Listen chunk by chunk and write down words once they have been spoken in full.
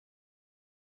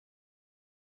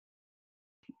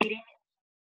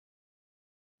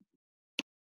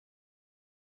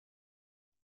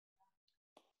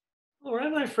All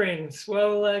right, my friends.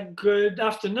 Well, good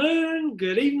afternoon,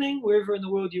 good evening, wherever in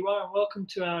the world you are, and welcome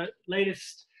to our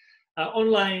latest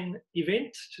online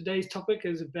event. Today's topic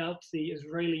is about the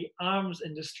Israeli arms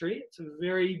industry. It's a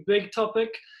very big topic,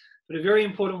 but a very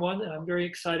important one, and I'm very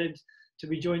excited to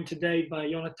be joined today by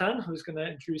Jonathan, who's going to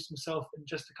introduce himself in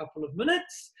just a couple of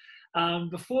minutes.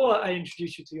 Before I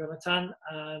introduce you to Jonathan,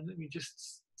 let me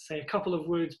just say a couple of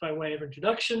words by way of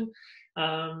introduction.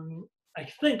 I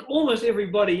think almost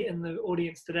everybody in the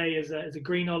audience today is a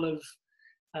Green Olive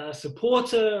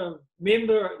supporter,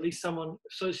 member, or at least someone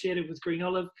associated with Green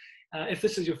Olive. If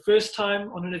this is your first time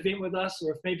on an event with us,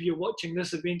 or if maybe you're watching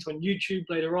this event on YouTube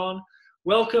later on,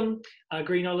 welcome.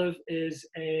 Green Olive is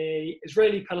an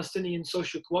Israeli-Palestinian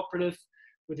social cooperative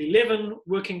with 11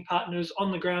 working partners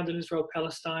on the ground in Israel,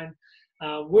 Palestine,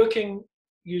 working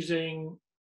using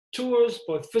tours,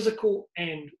 both physical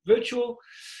and virtual,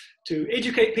 to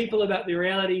educate people about the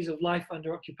realities of life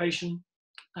under occupation.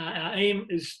 Our aim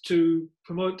is to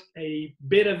promote a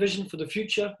better vision for the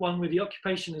future, one where the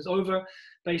occupation is over,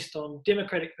 based on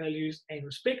democratic values and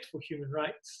respect for human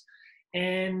rights.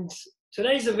 And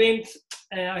today's event,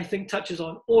 I think, touches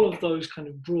on all of those kind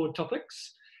of broad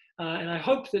topics. And I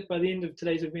hope that by the end of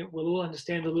today's event, we'll all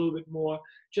understand a little bit more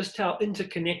just how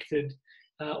interconnected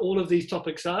all of these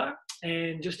topics are,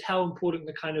 and just how important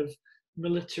the kind of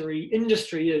military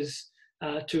industry is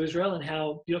to Israel, and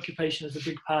how the occupation is a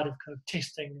big part of kind of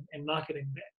testing and marketing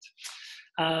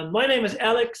that. My name is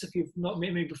Alex. If you've not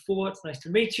met me before, it's nice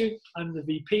to meet you. I'm the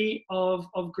VP of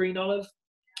Green Olive,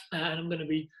 and I'm going to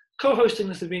be co-hosting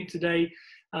this event today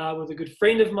with a good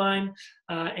friend of mine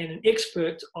and an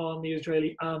expert on the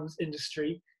Israeli arms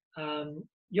industry.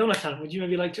 Jonathan, would you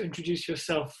maybe like to introduce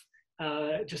yourself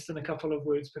just in a couple of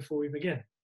words before we begin?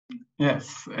 Yes,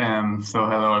 so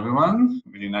hello everyone,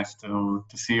 really nice to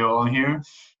see you all here.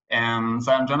 So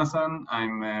I'm Jonathan,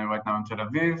 I'm right now in Tel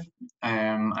Aviv.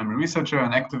 I'm a researcher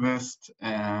and activist,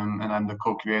 and I'm the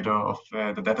co-creator of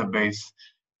the database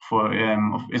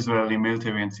of Israeli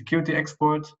military and security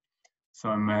export. So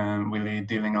I'm really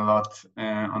dealing a lot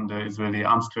on the Israeli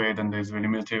arms trade and the Israeli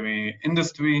military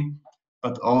industry,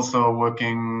 but also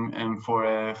working for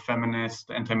a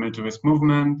feminist anti-militarist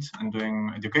movement and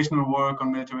doing educational work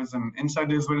on militarism inside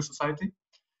the Israeli society.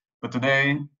 But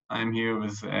today I'm here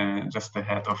with just the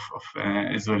head of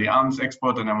Israeli arms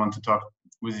export, and I want to talk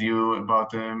with you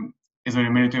about the Israeli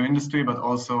military industry, but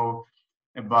also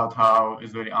about how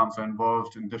Israeli arms are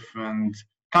involved in different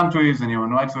countries and human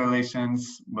rights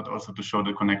violations, but also to show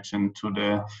the connection to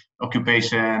the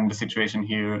occupation, the situation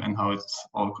here, and how it's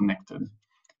all connected,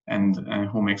 and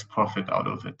who makes profit out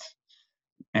of it.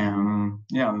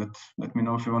 Yeah, let me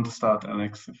know if you want to start,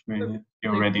 Alex, if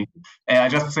you're ready. I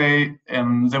just say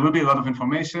there will be a lot of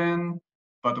information,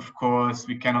 but of course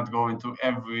we cannot go into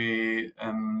every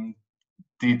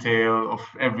detail of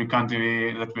every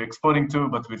country that we're exporting to,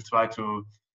 but we'll try to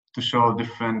show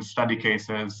different study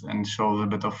cases and show a little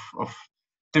bit of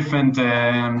different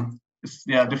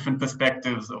different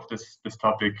perspectives of this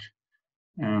topic.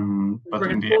 But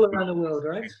in the all around the world,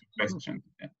 right? Question.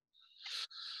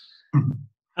 Yeah.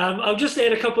 I'll just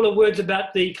add a couple of words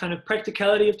about the kind of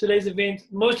practicality of today's event.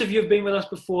 Most of you have been with us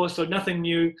before, so nothing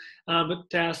new.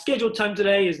 But our scheduled time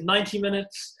today is 90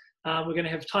 minutes. We're going to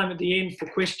have time at the end for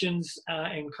questions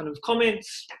and kind of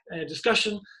comments,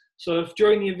 discussion. So if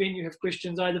during the event you have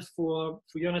questions either for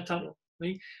Jonathan or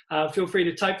me, feel free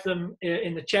to type them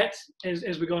in the chat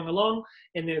as we're going along.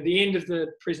 And then at the end of the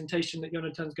presentation that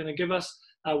Jonathan's going to give us,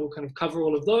 we'll kind of cover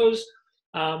all of those.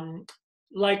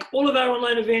 Like all of our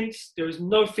online events, there is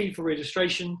no fee for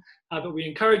registration, but we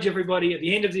encourage everybody at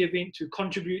the end of the event to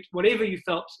contribute whatever you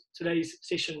felt today's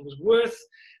session was worth.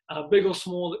 Big or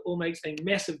small, it all makes a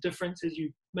massive difference. As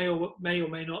you may or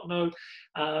may not know,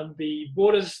 the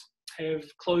borders have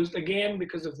closed again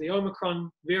because of the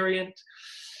Omicron variant.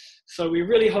 So we're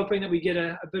really hoping that we get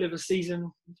a bit of a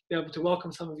season to be able to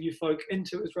welcome some of you folk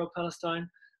into Israel, Palestine.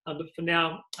 But for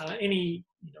now, any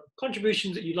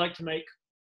contributions that you'd like to make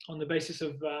on the basis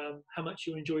of how much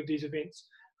you enjoyed these events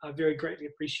are very greatly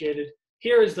appreciated.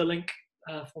 Here is the link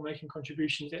for making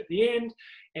contributions at the end.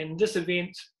 And this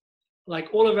event, like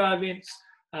all of our events,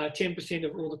 10%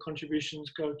 of all the contributions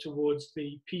go towards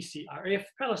the PCRF,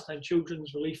 Palestine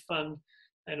Children's Relief Fund,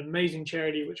 an amazing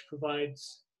charity which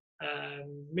provides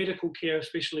medical care,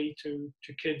 especially to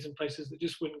kids in places that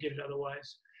just wouldn't get it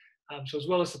otherwise. So as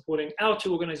well as supporting our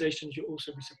two organizations, you'll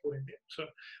also be supporting them. So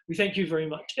we thank you very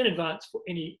much in advance for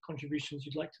any contributions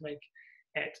you'd like to make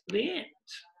at the end.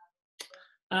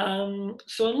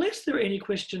 So unless there are any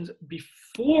questions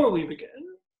before we begin,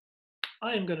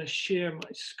 I am going to share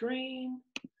my screen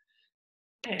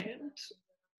and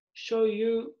show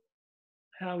you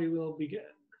how we will begin.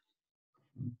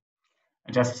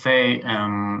 Just say,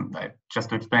 just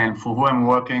to explain for who I'm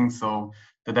working. So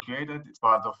the created is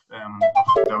part of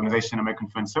the organization American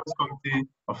Foreign Service Committee,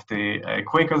 of the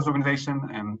Quakers organization,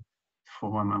 and for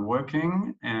whom I'm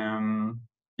working.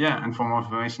 Yeah, and for more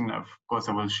information, of course,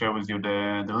 I will share with you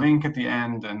the link at the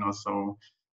end, and also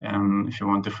if you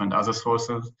want different other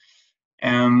sources.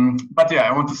 But yeah,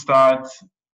 I want to start.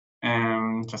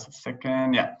 Just a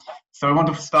second. Yeah. So I want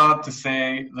to start to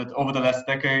say that over the last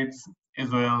decades,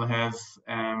 Israel has,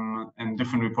 and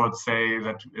different reports say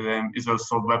that Israel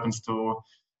sold weapons to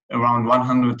around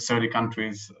 130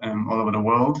 countries all over the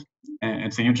world.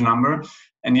 It's a huge number.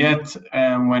 And yet,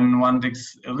 when one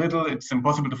digs a little, it's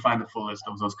impossible to find the full list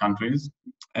of those countries.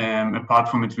 Apart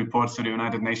from its reports to the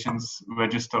United Nations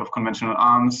Register of Conventional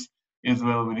Arms,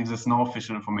 Israel releases no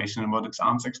official information about its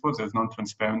arms exports. There's no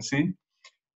transparency.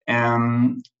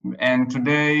 And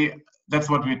today, that's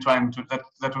what we're trying to.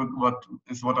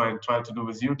 What I try to do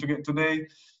with you today.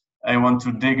 I want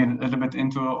to dig a little bit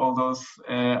into all those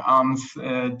arms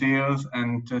deals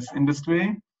and this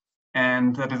industry,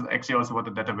 and that is actually also what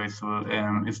the database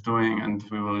is doing, and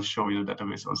we will show you the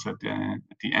database also at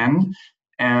the end.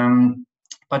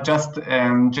 But just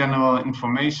general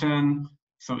information.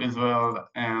 So Israel,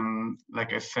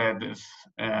 like I said, is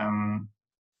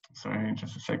sorry,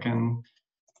 just a second.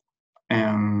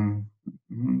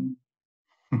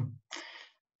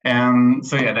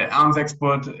 So yeah, the arms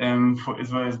export for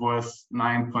Israel is worth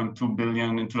 9.2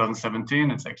 billion in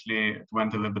 2017. It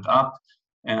went a little bit up.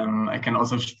 I can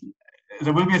also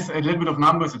there will be a little bit of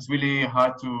numbers. It's really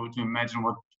hard to imagine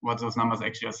what those numbers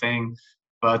actually are saying.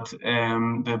 But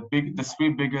the three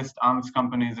biggest arms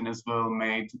companies in Israel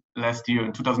made last year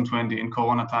in 2020 in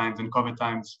Corona times, in COVID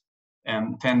times,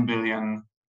 $10 billion.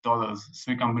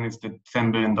 Three companies did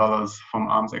 $10 billion from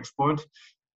arms export.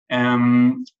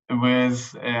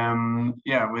 With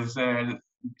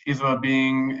Israel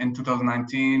being in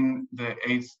 2019 the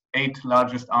eighth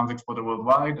largest arms exporter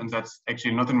worldwide, and that's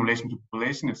actually not in relation to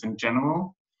population; it's in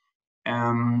general.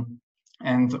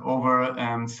 And over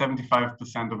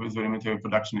 75% of Israeli military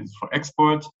production is for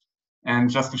export. And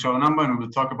just to show a number, and we'll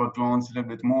talk about drones a little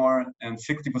bit more, and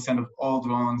 60% of all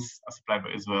drones are supplied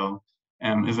by Israel.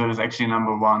 Israel is actually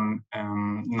number one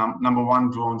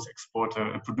drones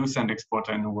exporter, producer and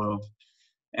exporter in the world.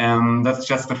 That's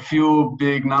just a few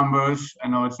big numbers. I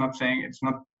know it's not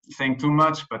saying too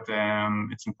much, but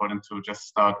it's important to just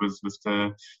start with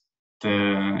the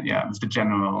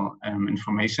general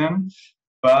information.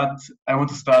 But I want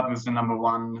to start with the number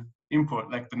one import,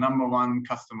 like the number one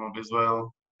customer of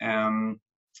Israel, and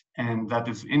that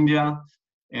is India.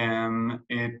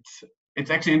 It's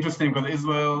actually interesting because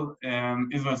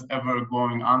Israel's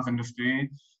ever-growing arms industry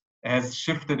has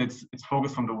shifted its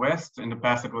focus from the West. In the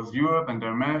past, it was Europe and the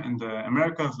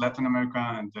Americas, Latin America,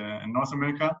 and North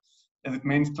America as its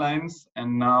main clients,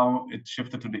 and now it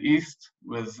shifted to the East,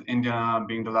 with India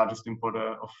being the largest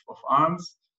importer of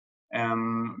arms.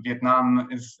 Vietnam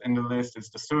is in the list; it's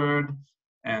the third,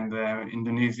 and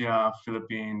Indonesia,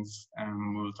 Philippines.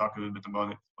 We'll talk a little bit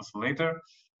about it also later.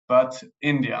 But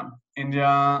India,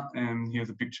 here's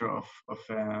a picture of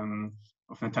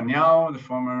Netanyahu, the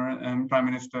former prime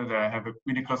minister. There I have a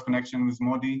really close connection with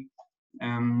Modi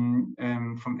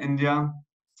from India.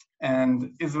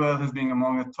 And Israel has been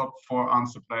among the top 4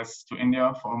 arms suppliers to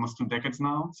India for almost 2 decades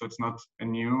now. So it's not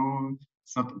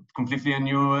completely a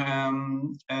new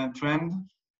trend.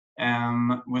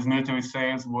 With military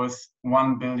sales worth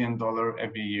 $1 billion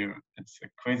every year. It's a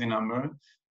crazy number.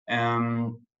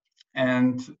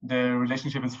 And the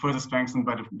relationship is further strengthened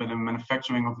by the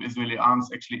manufacturing of Israeli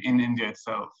arms actually in India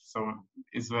itself. So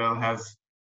Israel has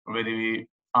already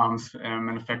arms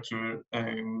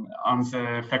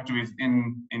factories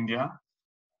in India.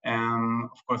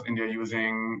 Of course, India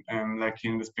using, like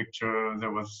in this picture,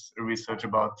 there was research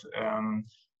about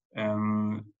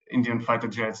Indian fighter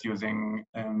jets using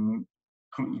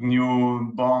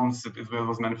new bombs that Israel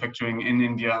was manufacturing in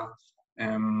India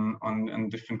on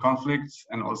different conflicts,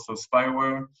 and also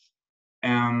spyware.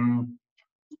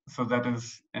 So that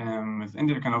is with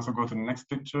India. You can also go to the next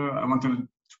picture. I want to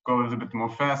go a little bit more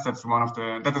fast. That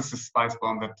is the spice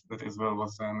bomb that Israel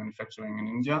was manufacturing in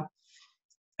India.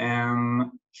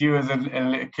 Here is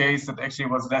a case that actually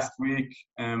was last week.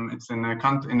 It's in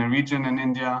a region in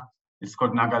India. It's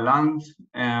called Nagaland,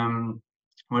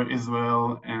 where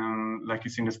Israel, like you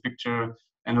see in this picture,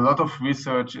 and a lot of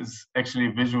research is actually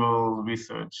visual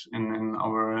research in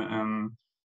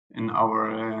our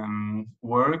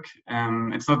work.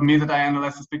 It's not me that I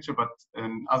analyze this picture, but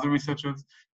other researchers.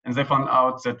 and they found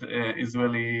out that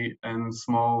Israeli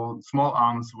small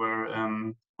arms were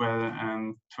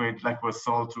was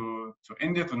sold to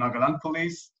India, to Nagaland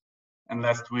police. And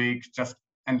last week,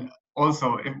 and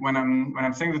also when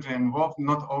I'm saying that they're involved,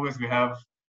 not always we have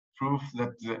proof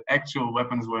that the actual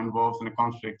weapons were involved in a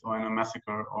conflict or in a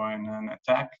massacre or in an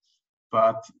attack.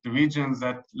 But the regions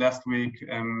that last week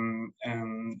and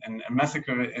a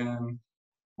massacre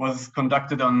was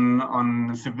conducted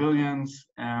on civilians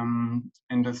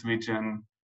in this region,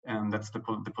 and that's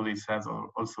the police has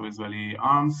also Israeli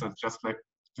arms. So just like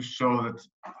to show that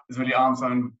Israeli arms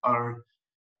are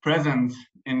present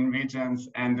in regions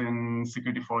and in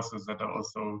security forces that are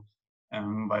also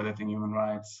violating human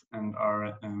rights and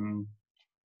are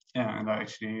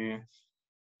actually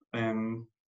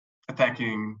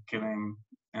attacking, killing,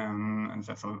 and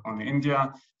that's only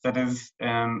India. That is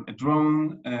a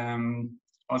drone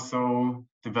also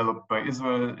developed by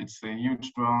Israel. It's a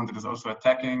huge drone that is also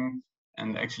attacking,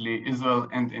 and actually Israel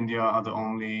and India are the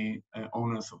only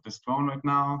owners of this drone right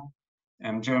now.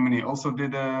 Germany also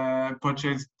did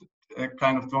purchase a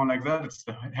kind of drone like that. It's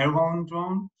the Heron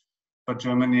drone, but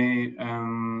Germany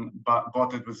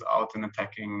bought it without an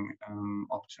attacking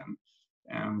option.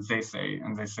 They say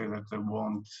that they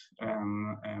won't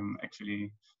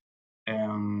actually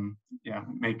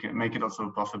make it also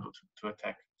possible to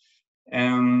attack.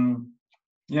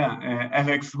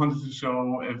 Alex wanted to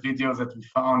show a video that we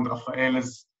found. Rafael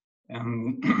is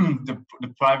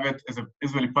is an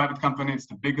Israeli private company. It's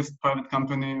the biggest private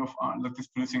company that is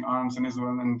producing arms in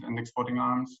Israel and exporting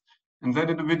arms. And they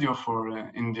did a video for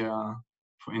India,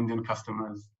 for Indian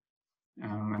customers.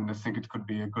 And I think it could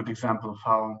be a good example of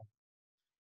how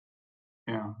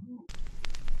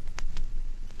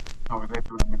are they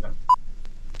doing with that?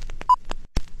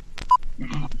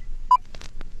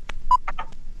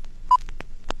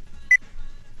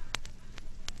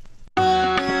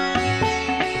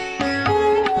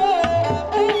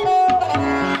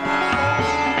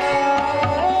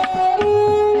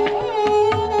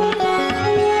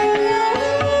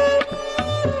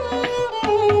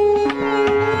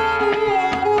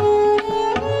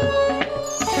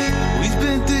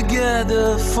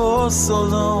 For so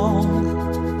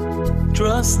long,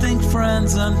 trusting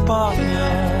friends and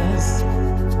partners.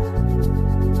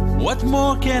 What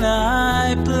more can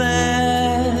I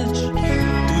pledge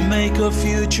to make a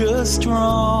future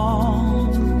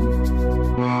strong?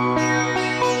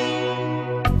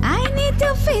 I need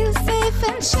to feel safe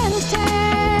and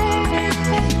sheltered,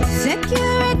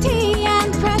 security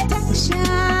and protection,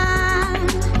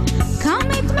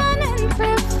 commitment and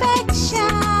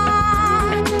perfection.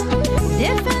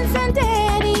 Defense and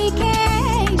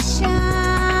dedication.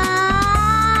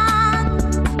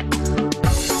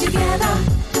 Together,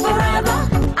 forever,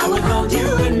 I will hold you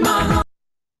in my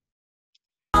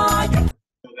heart.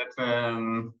 That's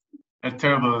a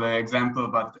terrible example,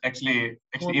 but actually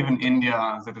even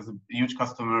India, that is a huge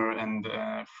customer and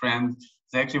friend,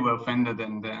 they actually were offended,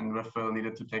 and Rafael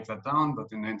needed to take that down.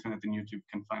 But in the internet and YouTube, you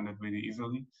can find it really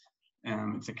easily.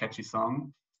 It's a catchy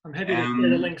song. I'm happy to share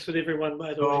the links with everyone,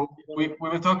 by the way. We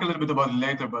will talk a little bit about it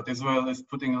later, but Israel is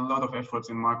putting a lot of efforts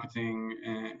in marketing,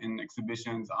 in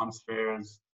exhibitions, arms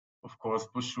fairs, of course,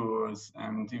 brochures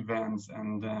and events,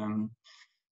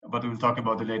 but we'll talk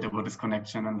about it later, about this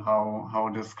connection and how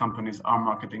these companies are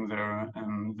marketing their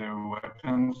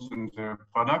weapons and their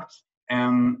products.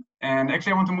 And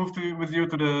actually, I want to move with you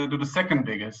to the second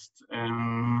biggest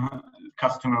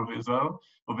customer of Israel,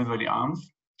 of Israeli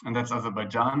arms. And that's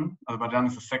Azerbaijan. Azerbaijan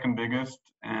is the second biggest,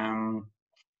 and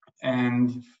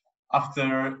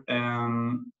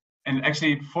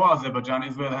actually for Azerbaijan,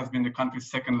 Israel has been the country's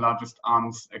second largest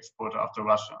arms exporter after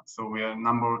Russia. So we're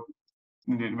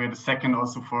the second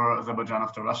also for Azerbaijan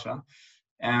after Russia,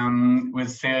 with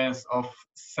sales of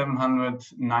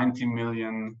 $790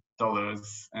 million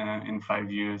in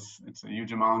 5 years. It's a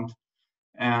huge amount.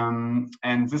 And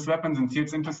this weapons, and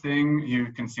it's interesting, here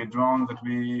you can see a drone that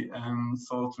we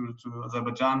sold to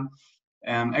Azerbaijan.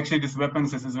 Actually, these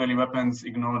Israeli weapons,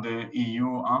 ignore the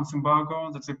EU arms embargo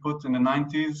that they put in the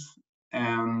 90s.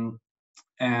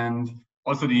 And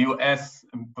also the US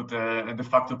put a de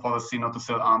facto policy not to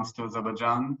sell arms to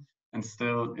Azerbaijan, and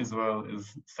still Israel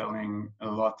is selling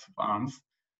a lot of arms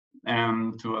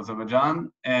to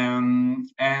Azerbaijan.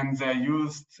 And they're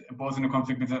used both in the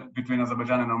conflict between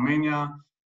Azerbaijan and Armenia,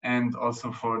 and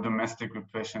also for domestic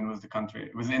repression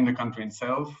within the country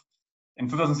itself. In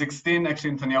 2016,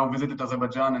 actually, Netanyahu visited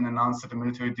Azerbaijan and announced that the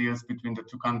military deals between the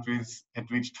two countries had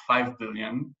reached $5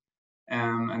 billion.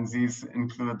 And these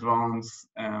included drones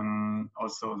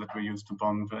also that were used to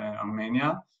bomb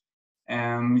Armenia.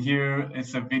 Here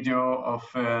is a video of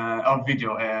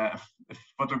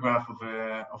photograph of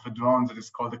a drone that is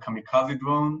called a kamikaze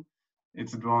drone.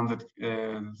 It's a drone that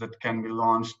that can be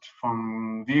launched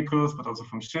from vehicles, but also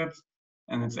from ships.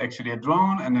 And it's actually a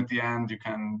drone, and at the end you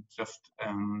can just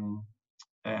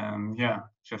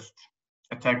just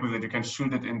attack with it. You can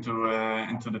shoot it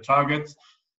into the target,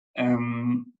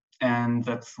 and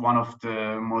that's one of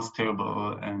the most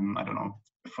terrible, I don't know,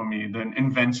 for me, the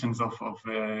inventions of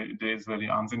the Israeli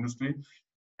arms industry.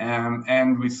 And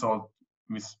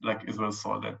Israel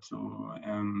sold that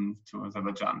to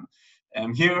Azerbaijan.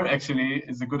 Here actually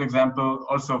is a good example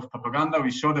also of propaganda.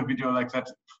 We showed a video like that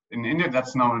in India.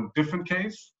 That's now a different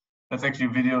case. That's actually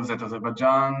videos that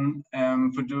Azerbaijan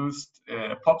produced,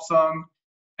 a pop song.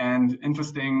 And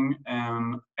interesting,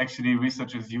 actually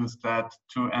researchers used that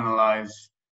to analyze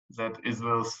that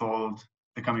Israel sold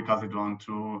the kamikaze drone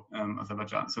to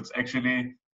Azerbaijan. So it's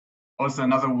actually also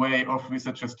another way of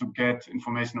researchers to get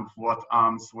information of what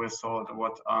arms were sold or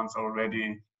what arms are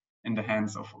already in the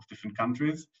hands of different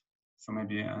countries. So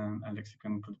maybe Alex, you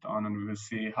can put it on and we will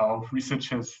see how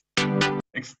researchers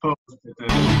expose that they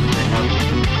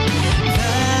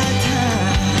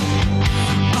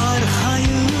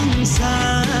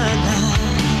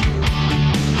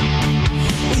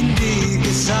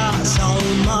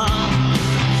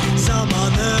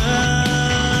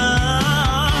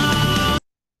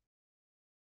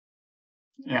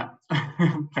Yeah,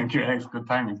 thank you, Alex. Good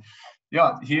timing.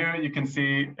 Yeah, here you can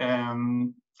see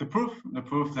the proof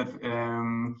that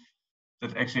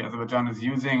that actually Azerbaijan is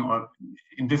using, or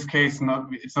in this case,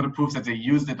 it's not a proof that they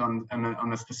used it on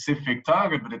a specific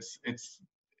target, but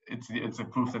it's a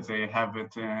proof that they have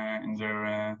it in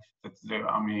their that their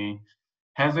army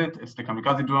has it. It's the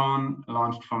kamikaze drone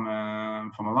launched from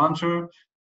a launcher,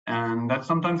 and that's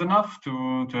sometimes enough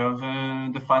to have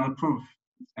the final proof.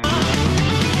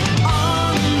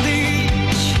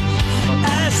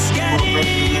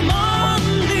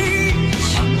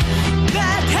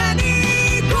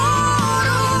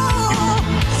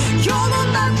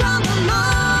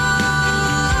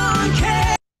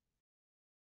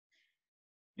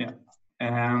 Yeah.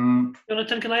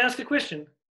 Jonathan, can I ask a question?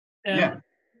 Yeah.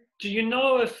 Do you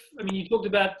know if, I mean, you talked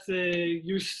about the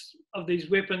use of these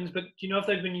weapons, but do you know if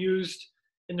they've been used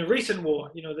in the recent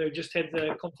war? You know, they just had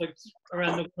the conflict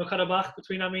around the Karabakh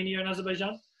between Armenia and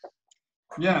Azerbaijan.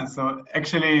 Yeah. So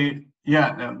actually,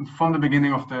 yeah, from the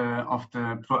beginning of the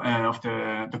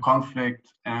conflict,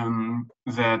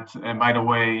 that by the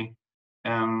way,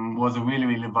 was a really,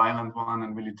 really violent one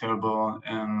and really terrible.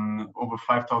 Over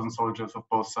 5,000 soldiers of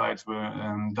both sides were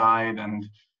died, and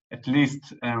at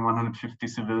least 150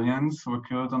 civilians were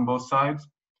killed on both sides.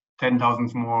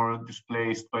 10,000 more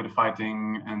displaced by the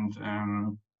fighting and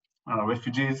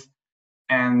refugees.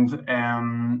 And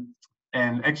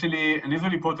actually, an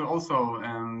Israeli reporter also,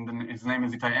 his name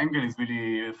is Itai Engel, is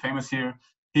really famous here.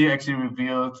 He actually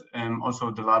revealed also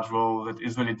the large role that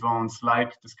Israeli drones,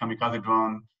 like this kamikaze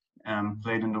drone,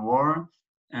 played in the war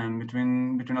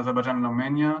between Azerbaijan and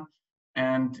Armenia.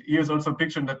 And here's also a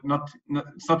picture that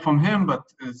it's not from him, but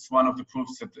it's one of the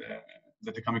proofs that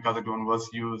the kamikaze drone was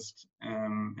used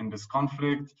in this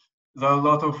conflict. There are a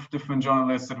lot of different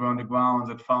journalists that were on the ground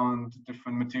that found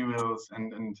different materials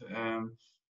and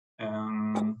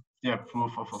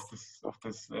proof of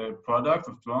this product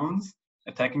of drones,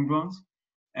 attacking drones.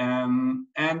 And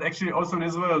actually also in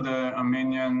Israel, the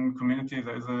Armenian community,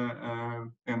 there is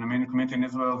an Armenian community in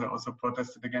Israel that also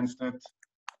protested against it.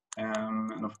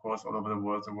 And of course, all over the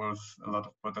world, there was a lot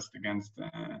of protest against,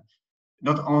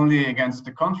 not only against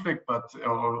the conflict, but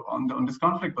on this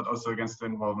conflict, but also against the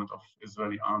involvement of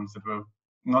Israeli arms. That were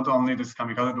not only this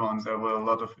kamikaze drones, there were a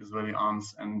lot of Israeli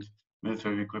arms and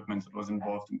military equipment that was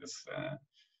involved in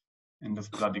this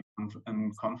bloody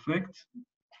conflict.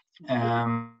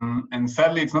 And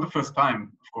sadly, it's not the first time,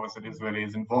 of course, that Israel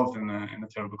is involved in a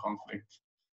terrible conflict.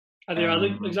 Are there other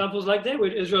examples like that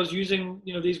where Israel's using,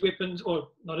 these weapons, or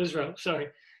not Israel, sorry,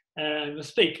 I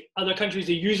misspeak. Other countries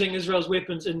are using Israel's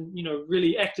weapons in,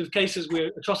 really active cases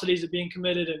where atrocities are being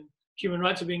committed and human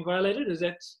rights are being violated? Are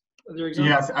there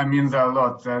examples? Yes, I mean, there are a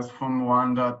lot. There's from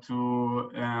Rwanda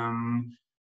to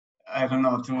I don't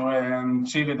know, to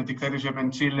Chile, the dictatorship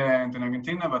in Chile and in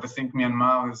Argentina, but I think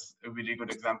Myanmar is a really good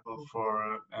example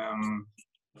for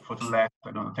the last,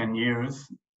 10 years.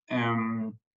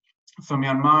 So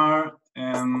Myanmar,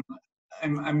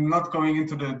 I'm not going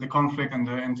into the conflict and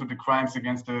into the crimes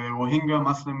against the Rohingya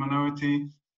Muslim minority,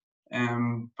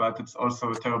 but it's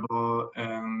also a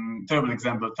terrible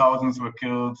example. Thousands were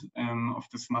killed of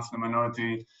this Muslim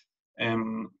minority. I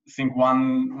think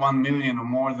 1 million or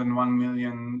more than 1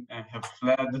 million have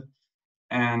fled,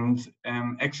 and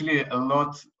actually a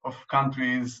lot of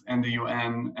countries and the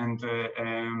UN and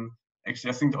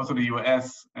actually, I think also the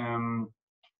US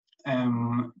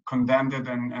condemned it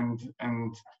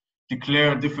and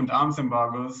declared different arms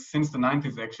embargoes since the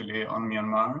 90s actually on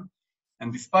Myanmar.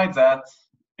 And despite that,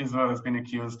 Israel has been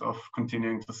accused of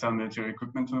continuing to sell military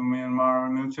equipment to Myanmar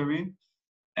military.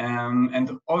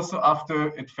 And also after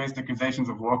it faced accusations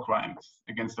of war crimes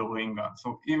against the Rohingya.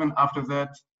 So even after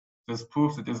that, there's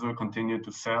proof that Israel continued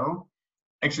to sell.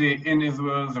 Actually, in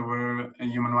Israel, there were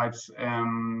human rights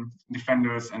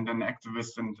defenders and then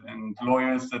activists and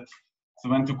lawyers that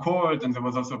went to court, and there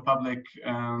was also public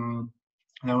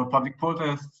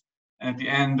protests. And at the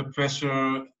end, the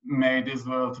pressure made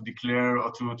Israel to declare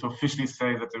or to officially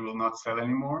say that they will not sell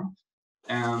anymore.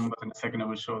 But in a second, I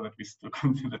will show that we still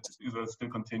that Israel still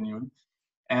continued.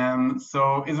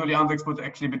 So Israeli arms export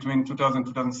actually between 2000 and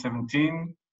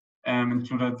 2017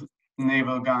 included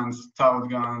naval guns, turret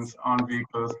guns, armed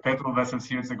vehicles, patrol vessels.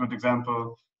 Here it's a good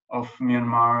example of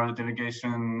Myanmar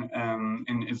delegation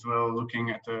in Israel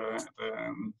looking at a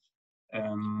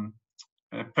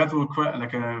patrol,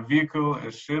 like a vehicle,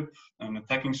 a ship, an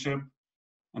attacking ship.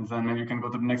 And then maybe you can go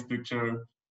to the next picture.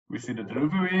 We see the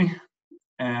delivery.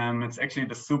 It's actually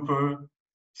the Super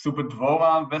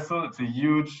Dvora vessel. It's a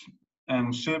huge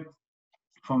ship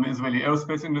from Israeli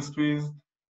aerospace industries.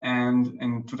 And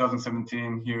in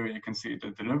 2017, here you can see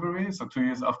the delivery. So 2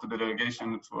 years after the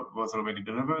delegation, it was already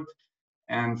delivered.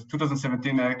 And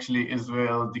 2017, actually,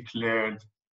 Israel declared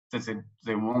that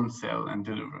they won't sell and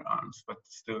deliver arms, but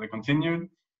still they continued.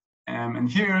 And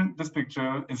here, this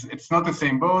picture, it's not the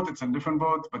same boat, it's a different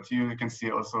boat, but here you can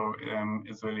see also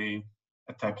Israeli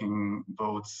attacking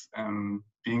boats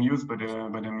being used by the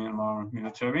Myanmar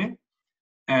military.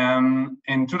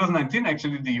 In 2019,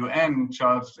 actually, the UN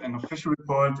charged in an official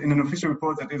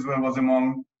report that Israel was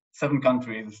among 7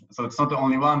 countries. So it's not the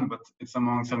only one, but it's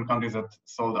among 7 countries that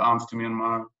sold arms to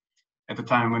Myanmar at a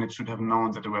time when it should have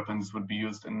known that the weapons would be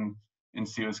used in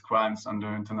serious crimes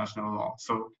under international law.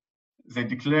 So they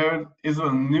declared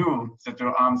Israel knew that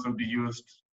their arms would be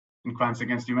used in crimes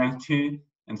against humanity,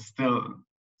 and still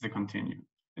they continue.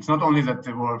 It's not only that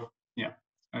they were,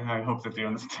 I hope that you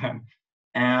understand.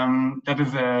 That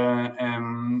is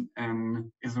an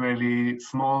Israeli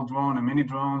small drone, a mini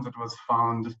drone that was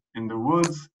found in the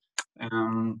woods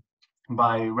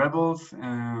by rebels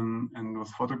and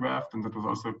was photographed, and that was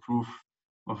also proof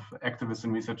of activists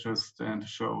and researchers to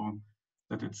show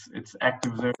that it's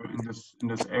active there in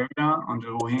this area on the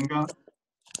Rohingya.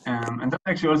 And that's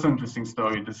actually also an interesting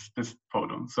story, this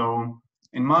photo. So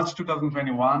in March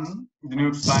 2021, the New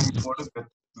York Times reported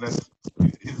that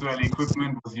Israeli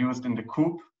equipment was used in the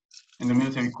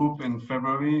military coup in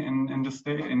February in the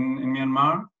state, in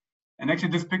Myanmar. And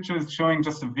actually this picture is showing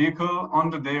just a vehicle on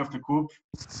the day of the coup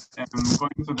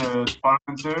going to the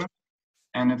parliament there.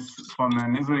 And it's from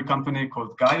an Israeli company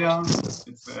called Gaia.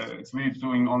 It's really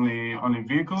doing only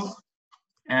vehicles.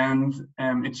 And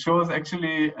it shows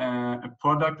actually a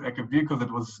product, like a vehicle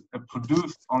that was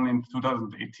produced only in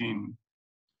 2018.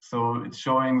 So it's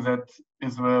showing that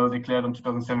Israel declared in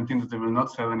 2017 that they will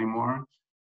not sell anymore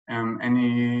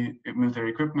any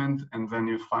military equipment. And then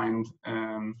you find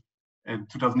a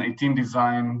 2018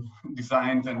 designed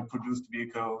and produced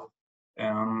vehicle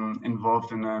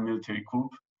involved in a military coup.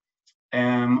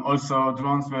 Also,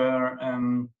 drones were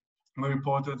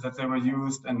reported that they were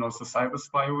used, and also cyber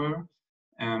spyware.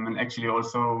 And actually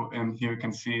also here you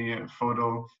can see a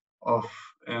photo of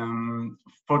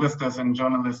protesters and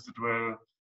journalists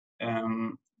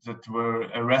that were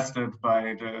arrested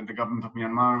by the government of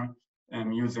Myanmar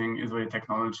using Israeli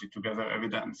technology to gather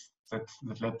evidence that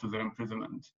led to their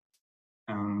imprisonment.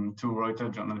 2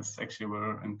 Reuters journalists actually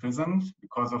were imprisoned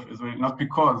because of Israel, not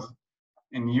because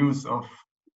in use of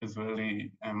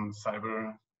Israeli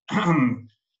cyber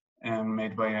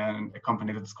made by a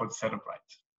company that's called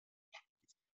Cellebrite.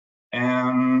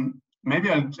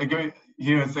 Maybe I'll go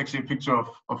here. It's actually a picture of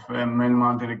a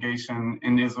Myanmar delegation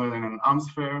in Israel in an arms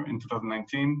fair in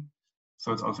 2019.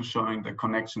 So it's also showing the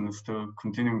connection is still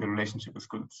continuing, the relationship is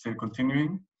still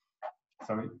continuing.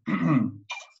 Sorry.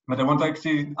 But I want to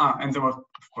actually, and there were,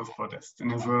 of course, protests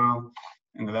in Israel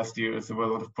in the last years. There were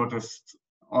a lot of protests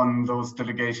on those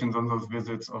delegations, on those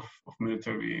visits of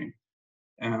military,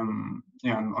 on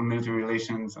military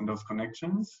relations and those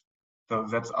connections. So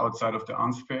that's outside of the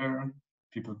arms fair,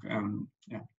 people,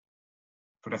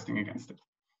 protesting against it.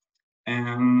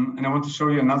 And I want to show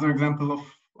you another example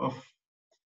of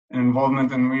an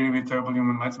involvement in really, really terrible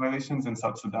human rights violations in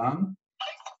South Sudan.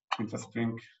 We just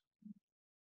drink.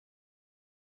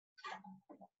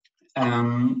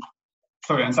 In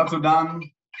South Sudan,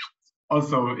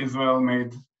 also Israel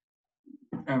made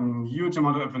a huge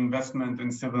amount of investment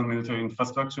in civil military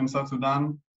infrastructure in South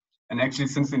Sudan. And actually,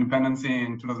 since the independence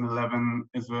in 2011,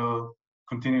 Israel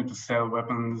continued to sell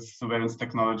weapons, surveillance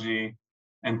technology,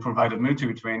 and provided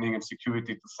military training and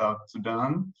security to South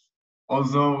Sudan.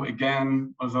 Although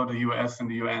the US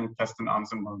and the UN passed an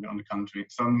arms embargo on the country.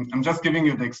 So I'm just giving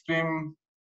you the extreme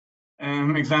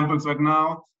examples right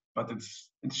now, but it's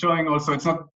showing also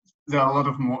there are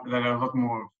a lot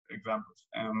more examples.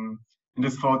 In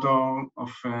this photo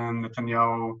of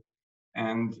Netanyahu,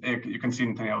 and you can see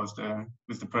Netanyahu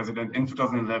was the president in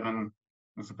 2011,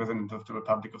 was the president of the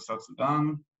Republic of South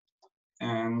Sudan,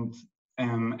 and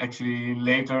actually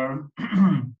later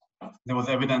there was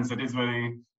evidence that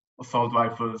Israeli assault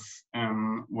rifles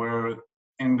were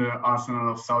in the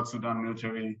arsenal of South Sudan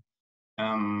military,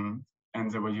 and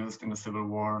they were used in the civil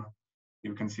war.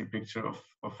 You can see a picture of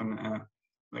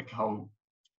like how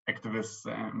activists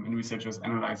and researchers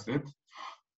analyzed it.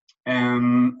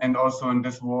 And also in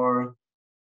this war,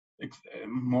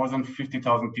 more than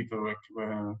 50,000 people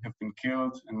have been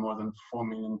killed, and more than 4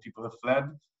 million people have fled.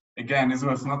 Again,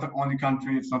 Israel is not the only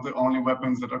country; it's not the only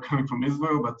weapons that are coming from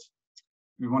Israel. But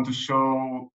we want to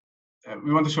show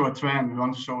a trend. We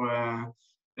want to show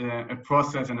a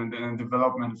process and a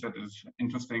development that is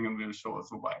interesting, and we'll show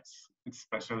also why it's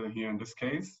special here in this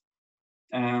case.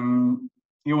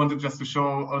 You wanted just to show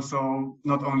also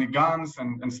not only guns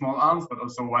and small arms, but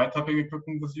also wiretapping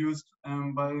equipment was used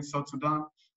by South Sudan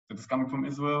that is coming from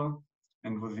Israel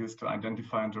and was used to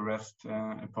identify and arrest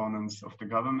opponents of the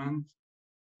government.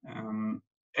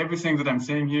 Everything that I'm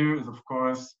saying here is, of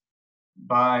course,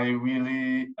 by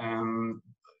really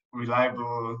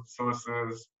reliable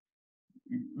sources,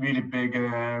 really big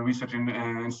research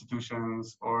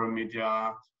institutions or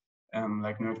media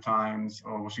like New York Times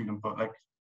or Washington Post. Like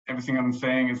everything I'm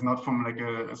saying is not from like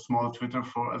a small Twitter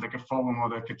like a forum or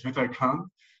like a Twitter account.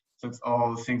 So it's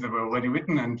all things that were already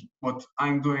written, and what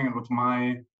I'm doing and what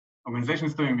my organization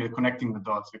is doing, we are connecting the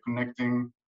dots. We're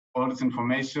connecting all this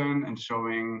information and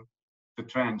showing the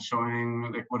trend,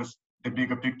 showing like what is the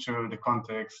bigger picture, the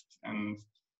context, and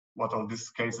what all these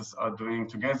cases are doing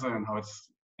together and how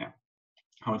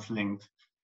it's linked.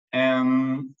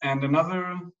 And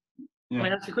another, Can I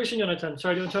ask a question, Jonathan?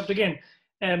 Sorry to interrupt again.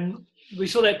 We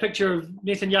saw that picture of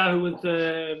Netanyahu with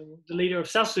the leader of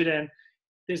South Sudan.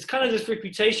 There's kind of this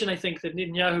reputation, I think, that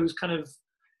Netanyahu's kind of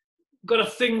got a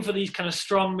thing for these kind of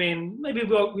strong men. Maybe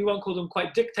we won't call them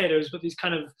quite dictators, but these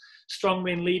kind of strong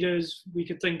men leaders. We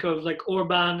could think of like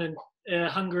Orban in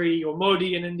Hungary, or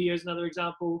Modi in India is another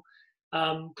example.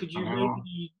 Could you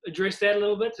maybe address that a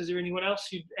little bit? Is there anyone else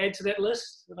you'd add to that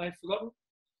list that I've forgotten?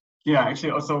 Yeah,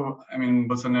 actually, also, I mean,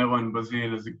 Bolsonaro in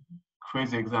Brazil is a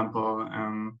crazy example.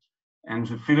 And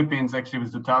the Philippines, actually,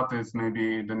 with Duterte, is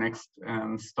maybe the next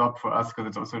stop for us, because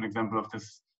it's also an example of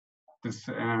this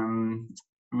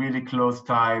really close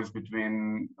ties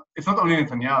between, it's not only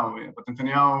Netanyahu, but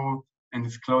Netanyahu and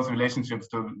his close relationships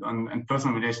and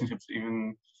personal relationships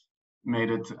even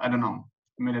made it, I don't know,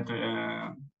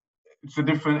 it's a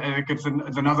different,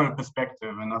 it's another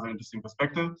perspective, another interesting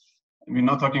perspective. We're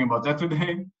not talking about that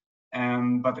today.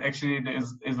 But actually,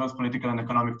 Israel's political and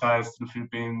economic ties to the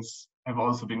Philippines have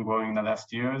also been growing in the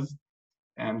last years.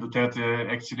 And Duterte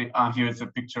actually, here is a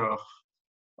picture of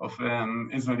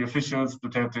Israeli officials.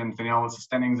 Duterte and Netanyahu also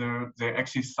standing there. They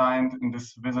actually signed in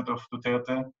this visit of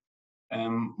Duterte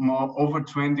over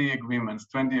 20 agreements,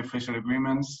 20 official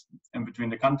agreements in between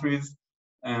the countries,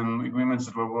 agreements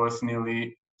that were worth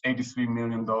nearly $83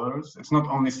 million. It's not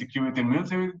only security and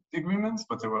military agreements,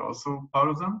 but they were also part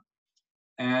of them.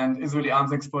 And Israeli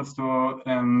arms exports to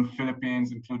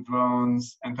Philippines include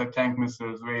drones, anti-tank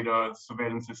missiles, radars,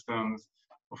 surveillance systems,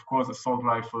 of course, assault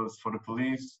rifles for the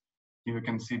police. Here you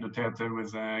can see Duterte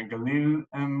with a Galil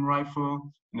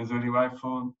rifle, an Israeli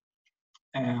rifle.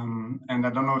 And I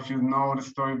don't know if you know the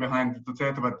story behind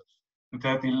Duterte, but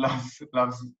Duterte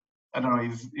loves I don't know,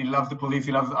 he loves the police,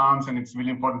 he loves arms, and it's really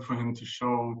important for him to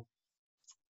show,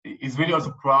 he's really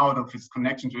also proud of his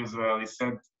connection to Israel. He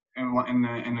said,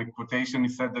 in a quotation, he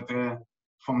said that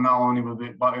from now on he will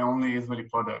buy only Israeli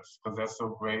products because they're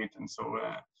so great and so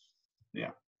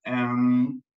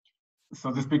so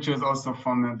this picture is also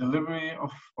from a delivery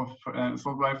of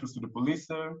assault rifles to the police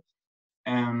there,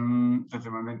 that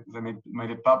they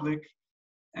made it public.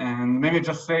 And maybe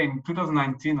just say in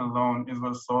 2019 alone,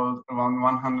 Israel sold around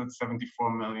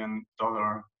 $174 million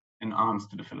in arms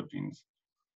to the Philippines.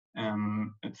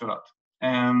 It's a lot.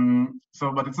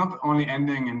 But it's not only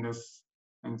ending in this,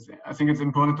 and I think it's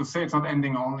important to say it's not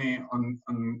ending only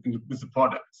with the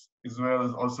products. Israel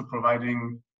is also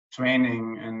providing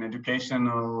training and education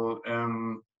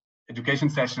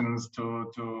sessions to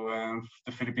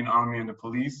the Philippine army and the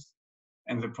police,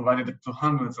 and they provided it to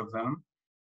hundreds of them.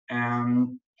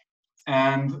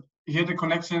 And here the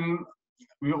connection,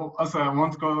 we also I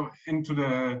won't go into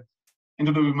the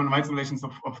human rights relations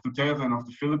of Duterte and of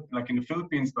in the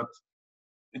Philippines, but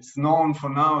it's known for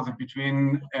now that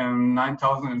between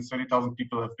 9,000 and 30,000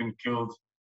 people have been killed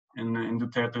in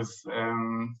Duterte's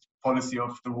policy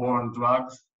of the war on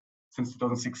drugs since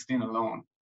 2016 alone.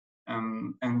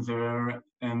 And there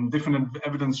different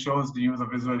evidence shows the use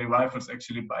of Israeli rifles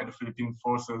actually by the Philippine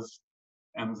forces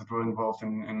that were involved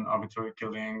in arbitrary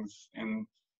killings,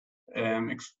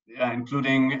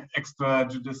 including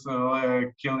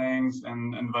extrajudicial killings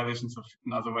and violations of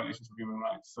other violations of human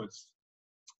rights. So it's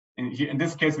in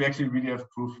this case we actually really have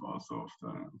proof also of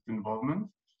the involvement.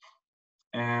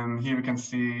 And here we can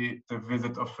see the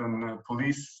visit of a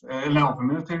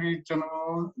military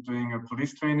general doing a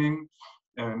police training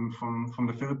from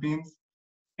the Philippines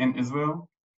in Israel.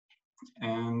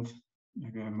 And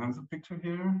maybe I have another picture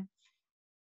here.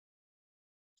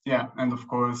 Yeah, and of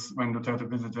course, when Duterte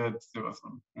visited, there was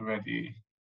already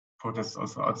protests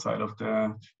also outside of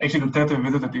the. Actually, Duterte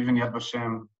visited even Yad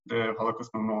Vashem, the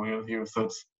Holocaust memorial here. So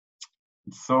it's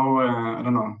so I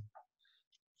don't know,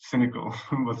 cynical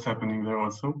what's happening there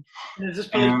also. And is this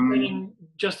police training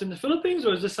just in the Philippines,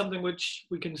 or is this something which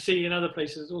we can see in other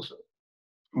places also?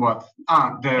 What?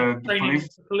 The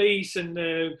police and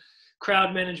the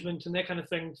crowd management and that kind of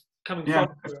thing coming from. Yeah,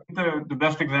 the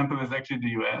best example is actually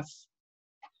the US.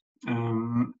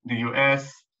 The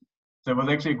US, there was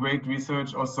actually great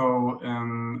research also.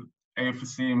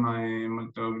 AFC,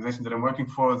 the organization that I'm working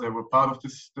for, they were part of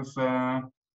this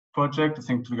project, I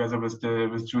think together with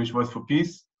Jewish Voice for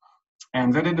Peace.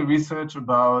 And they did the research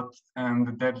about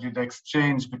the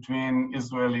exchange between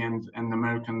Israeli and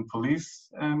American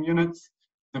police units.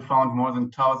 They found more than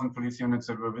 1,000 police units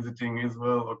that were visiting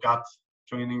Israel or got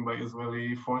training by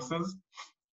Israeli forces.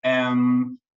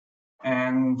 And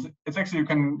it's actually, you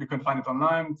can find it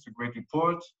online. It's a great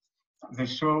report. They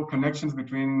show connections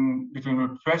between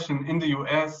repression in the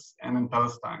US and in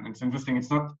Palestine. It's interesting. It's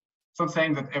not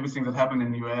saying that everything that happened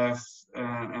in the US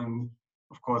and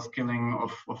of course killing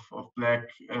of black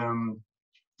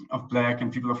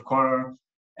and people of color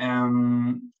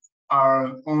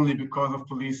are only because of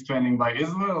police training by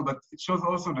Israel, but it shows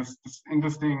also this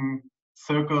interesting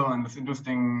circle and this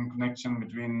interesting connection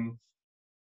between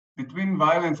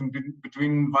violence and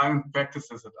between violent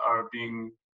practices that are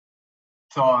being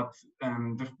taught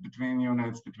between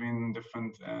units, between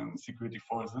different security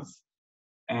forces,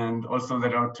 and also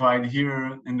that are tried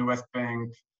here in the West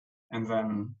Bank and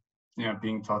then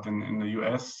being taught in the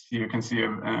US. Here you can see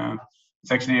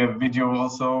it's actually a video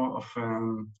also of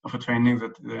a training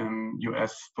that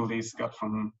US police got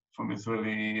from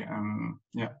Israeli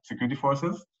security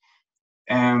forces.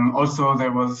 Also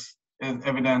there was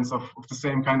evidence of the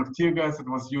same kind of tear gas that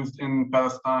was used in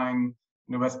Palestine,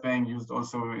 in the West Bank, used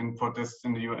also in protests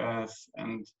in the US,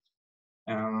 and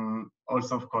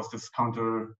also, of course, this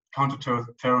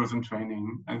counter-terrorism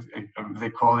training, as they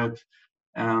call it,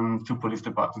 to police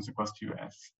departments across the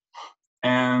US.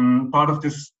 And part of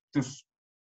this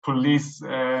police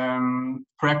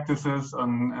practices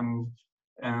and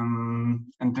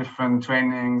different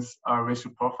trainings are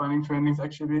racial profiling trainings,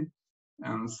 actually.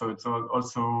 So it's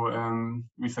also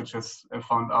researchers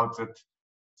found out that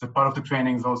part of the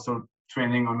training is also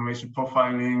training on racial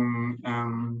profiling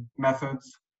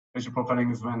methods. Racial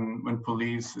profiling is when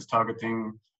police is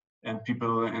targeting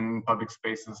people in public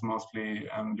spaces, mostly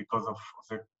because of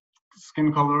their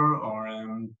skin color or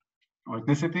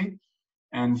ethnicity.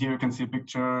 And here you can see a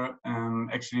picture.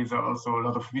 Actually, there are also a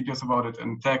lot of videos about it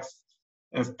and text.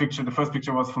 The first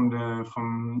picture was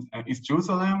from East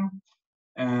Jerusalem.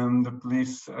 The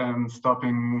police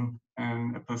stopping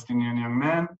a Palestinian young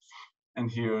man, and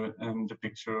here the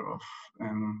picture of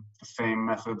the same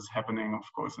methods happening, of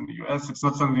course, in the US. It's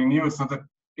not something new. It's not that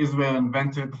Israel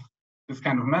invented this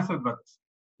kind of method, but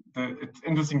it's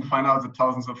interesting to find out that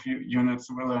thousands of units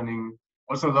were learning.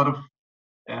 Also, a lot of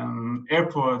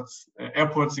airport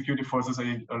security forces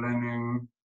are learning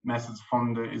methods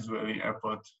from the Israeli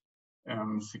airport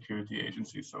security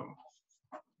agency. So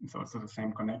it's also the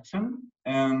same connection.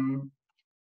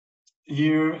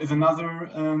 Here is another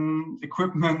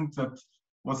equipment that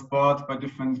was bought by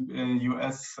different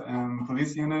US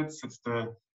police units.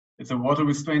 It's a water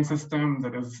restraint system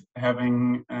that is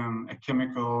having a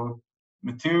chemical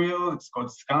material. It's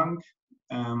called skunk.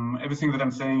 Everything that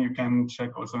I'm saying you can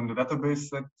check also in the database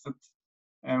that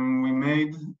we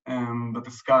made. But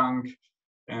the skunk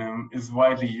is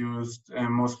widely used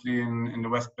mostly in the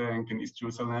West Bank and East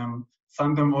Jerusalem.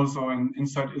 Some of them also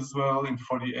inside Israel in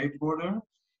 48 border,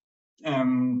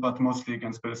 but mostly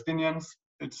against Palestinians.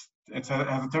 it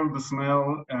has a terrible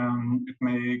smell. It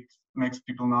makes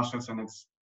people nauseous, and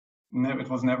it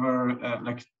was never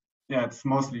it's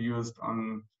mostly used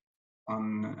on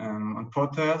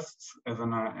protests as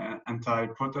an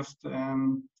anti-protest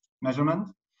measurement,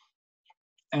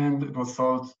 and it was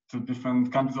sold to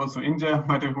different countries, also India,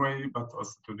 by the way, but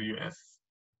also to the US.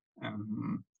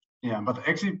 But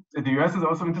actually, the US is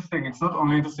also interesting. It's not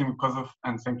only interesting because of,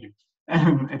 and thank you.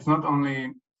 It's not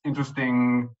only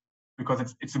interesting because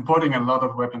it's importing a lot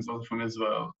of weapons also from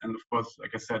Israel, and of course,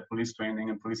 like I said, police training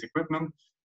and police equipment.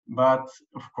 But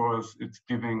of course, it's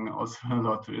giving also a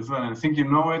lot to Israel, and I think you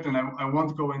know it. And I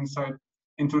won't go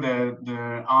into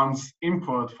the arms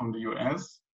import from the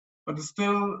US, but it's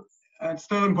still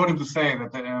important to say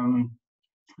that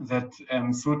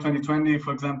through 2020,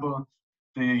 for example,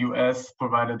 the US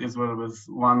provided Israel with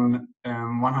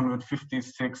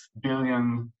 $156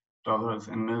 billion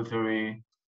in military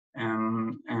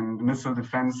and missile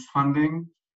defense funding.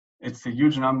 It's a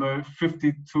huge number.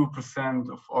 52%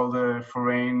 of all the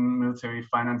foreign military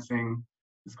financing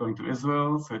is going to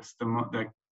Israel. So it's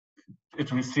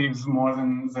it receives more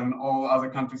than all other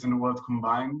countries in the world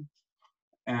combined.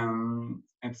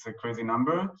 It's a crazy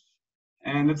number.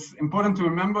 And it's important to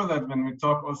remember that when we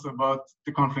talk also about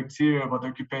the conflict here, about the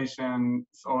occupation,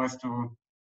 it's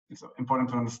important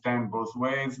to understand both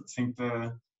ways. I think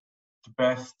the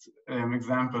best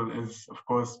example is, of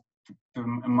course, the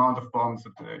amount of bombs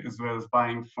that Israel is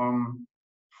buying from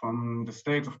the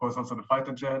States, of course, also the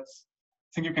fighter jets. I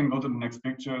think you can go to the next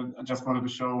picture. I just wanted to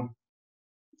show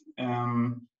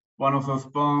one of those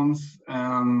bombs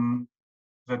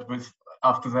that was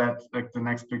after that, like the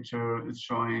next picture is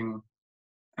showing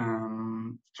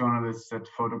journalists that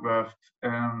photographed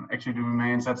actually the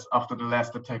remains. That's after the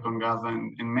last attack on Gaza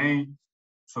in May.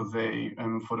 So they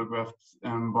photographed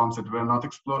bombs that were not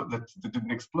that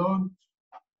didn't explode.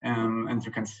 And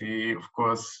you can see, of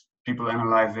course, people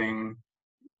analyzing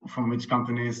from which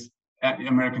companies,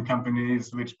 American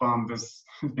companies, which bomb is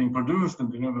being produced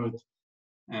and delivered.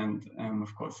 And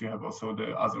of course, you have also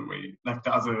the other way, like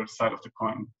the other side of the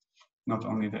coin, not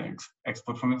only the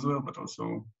export from Israel, but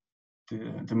also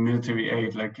the military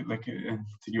aid, like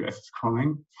the US is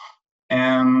calling.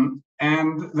 And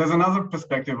there's another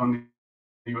perspective on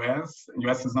the US. The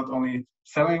US is not only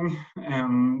selling,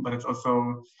 but it's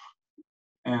also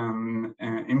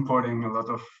importing a lot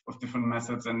of different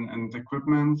methods and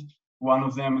equipment. One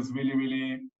of them is really,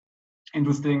 really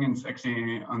interesting. It's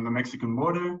actually on the Mexican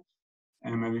border.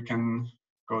 And maybe we can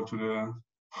go to the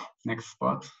next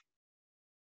spot.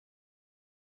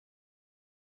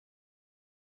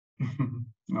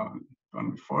 No,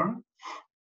 one before.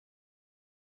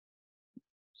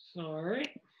 Sorry.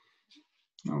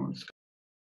 No.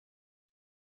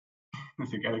 I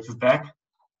think Alex is back.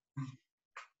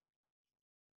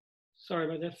 Sorry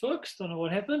about that, folks. Don't know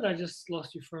what happened. I just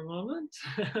lost you for a moment.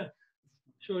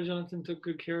 Sure, Jonathan took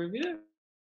good care of you.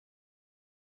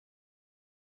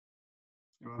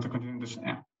 You want to continue this?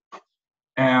 Yeah.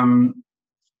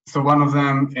 So one of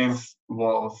them is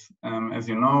walls. As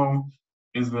you know,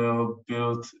 Israel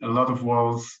built a lot of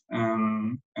walls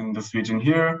in this region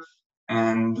here,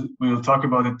 and we'll talk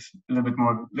about it a little bit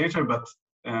more later. But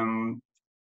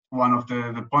one of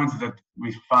the points is that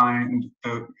we find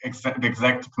the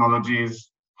exact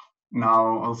technologies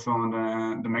now also on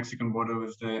the Mexican border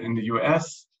in the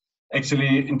US.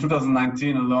 Actually, in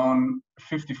 2019 alone,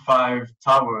 55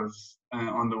 towers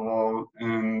on the wall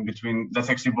between. That's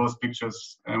actually both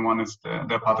pictures. One is the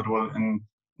apartheid wall in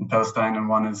Palestine, and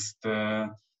one is the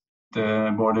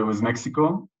border with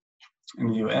Mexico in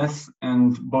the US.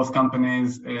 And both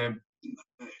companies,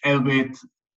 Elbit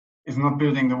is not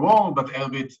building the wall, but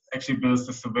Elbit actually builds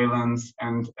the surveillance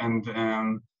and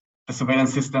the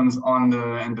surveillance systems and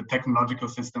the technological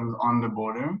systems on the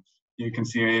border. You can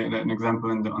see an example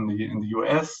in the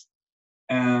US.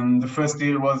 And the first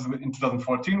deal was in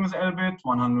 2014 with Elbit,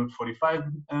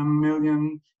 $145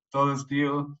 million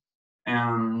deal.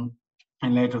 And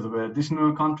later there were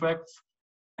additional contracts.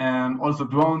 And also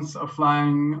drones are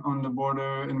flying on the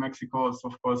border in Mexico, also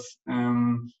of course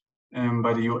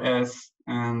by the US.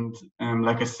 And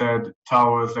like I said,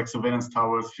 towers, like surveillance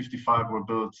towers, 55 were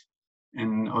built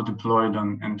or deployed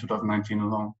in 2019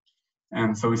 alone.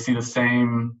 And so we see the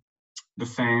same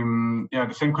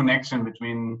connection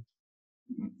between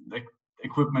the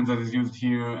equipment that is used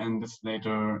here and this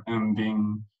later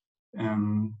being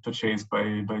purchased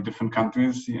by different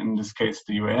countries, in this case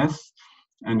the US,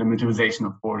 and the militarization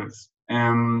of borders.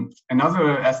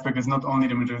 Another aspect is not only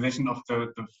the militarization of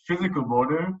the physical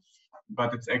border,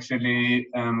 but it's actually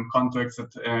contracts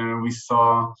that we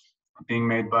saw being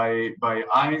made by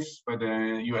ICE, by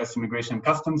the U.S. Immigration and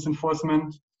Customs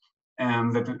Enforcement,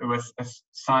 that it was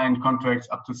signed contracts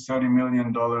up to $30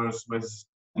 million with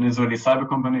an Israeli cyber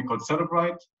company called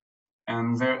Cellebrite,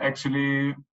 and they're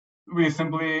actually really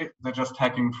simply they're just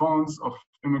hacking phones of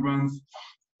immigrants,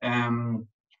 and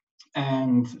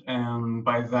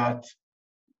by that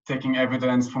taking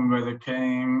evidence from where they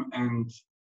came and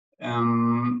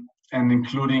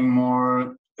including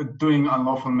more doing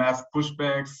unlawful mass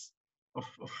pushbacks of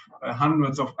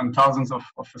hundreds of and thousands of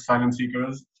asylum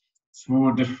seekers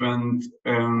through different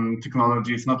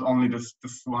technologies, not only this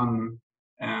one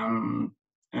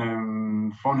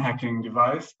phone hacking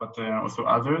device, but also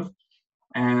others.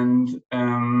 And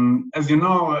as you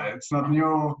know, it's not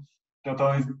new. The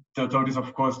authorities,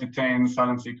 of course, detain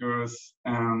asylum seekers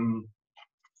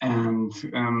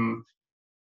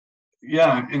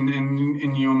yeah, in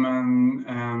inhuman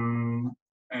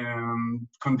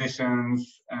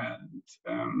conditions,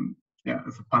 and yeah,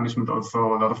 as a punishment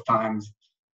also a lot of times.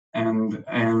 And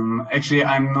actually,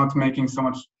 I'm not making so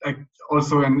much.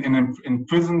 Also, in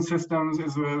prison systems,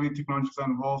 Israeli technologies are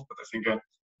involved, but I think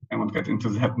I won't get into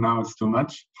that now. It's too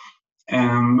much.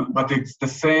 But it's the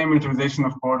same militarization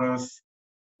of borders.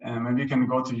 Maybe you can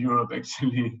go to Europe,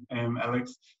 actually,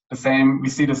 Alex. We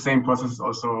see the same process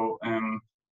also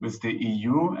with the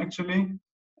EU, actually.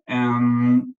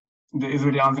 The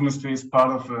Israeli arms industry is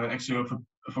part of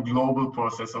a global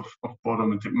process of border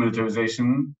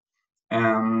militarization.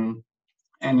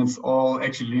 And it's all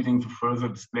actually leading to further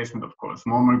displacement, of course,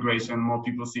 more migration, more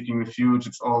people seeking refuge.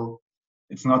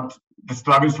 It's not the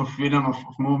struggles for freedom of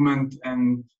movement,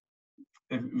 and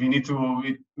we need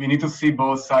to see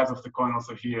both sides of the coin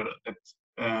also here. That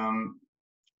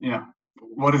yeah,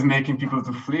 what is making people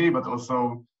to flee, but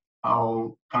also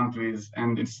how countries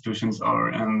and institutions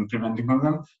are preventing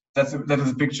them. That is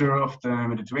a picture of the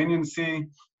Mediterranean Sea.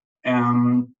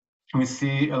 We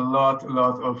see a lot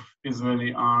of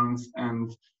Israeli arms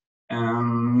and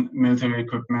military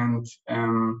equipment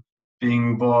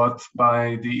being bought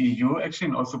by the EU, actually,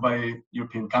 and also by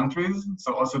European countries.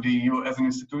 So also the EU as an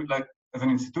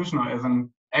institution or as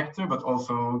an actor, but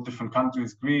also different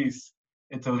countries, Greece,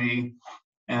 Italy,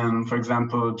 and for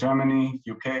example, Germany,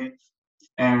 UK,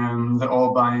 and they're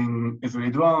all buying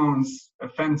Israeli drones,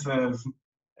 fences,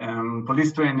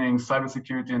 police training,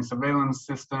 cybersecurity and surveillance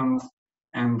systems,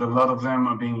 and a lot of them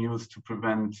are being used to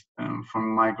prevent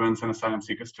from migrants and asylum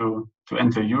seekers to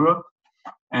enter Europe.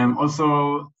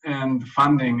 Also, and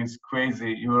funding is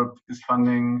crazy. Europe is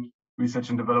funding research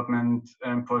and development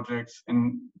projects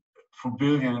for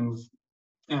billions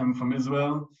from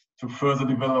Israel to further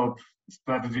develop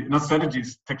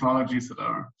technologies that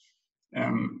are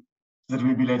that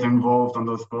will be later involved on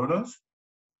those borders.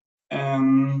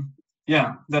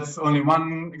 Yeah, that's only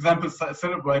one example.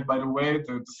 Cellebrite, by the way,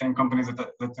 the same companies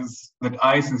that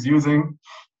ICE is using,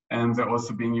 and they're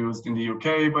also being used in the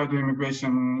UK by the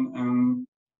immigration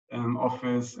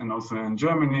office, and also in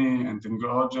Germany and in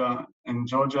Georgia.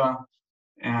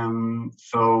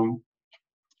 So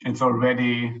it's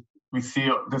already, we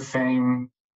see the same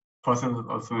process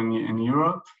also in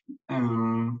Europe.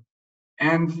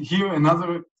 And here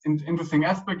another interesting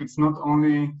aspect, it's not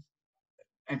only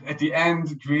at the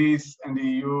end, Greece and the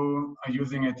EU are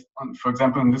using it, for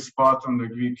example, in this spot on the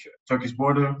Greek-Turkish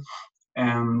border,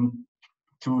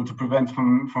 to prevent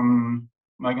from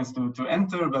migrants to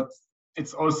enter, but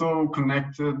it's also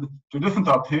connected to a different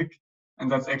topic,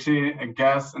 and that's actually a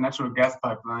natural gas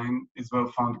pipeline. Israel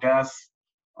found gas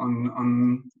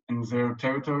in their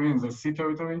territory, in their sea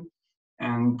territory,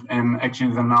 and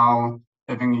actually they're now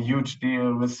having a huge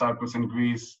deal with Cyprus and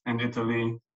Greece and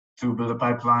Italy to build a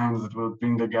pipeline that will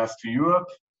bring the gas to Europe.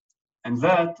 And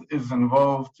that is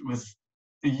involved with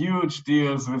huge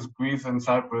deals with Greece and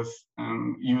Cyprus,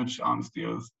 huge arms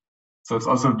deals. So it's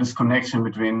also this connection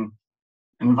between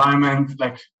environment,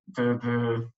 like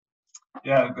let's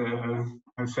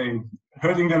say,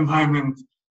 hurting the environment,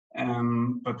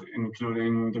 but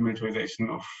including the militarization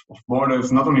of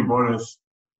borders. Not only borders,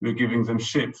 we're giving them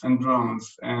ships and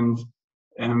drones and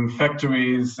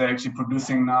factories. They're actually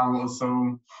producing now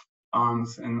also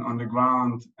arms on the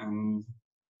ground and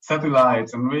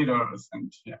satellites and radars,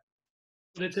 and yeah.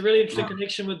 But it's a really interesting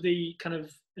connection with the kind of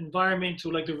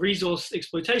environmental, like the resource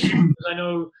exploitation. Because I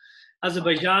know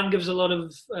Azerbaijan gives a lot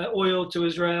of oil to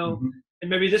Israel, and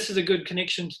maybe this is a good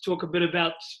connection to talk a bit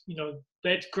about,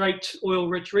 that great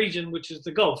oil-rich region, which is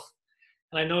the Gulf.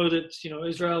 And I know that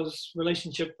Israel's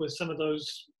relationship with some of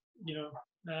those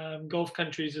Gulf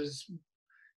countries is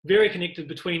very connected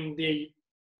between the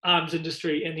arms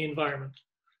industry and the environment.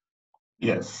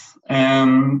 Yes.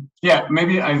 Yeah,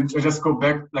 maybe I just go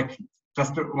back, like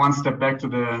just one step back to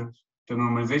the the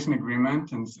normalization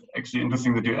agreement, and it's actually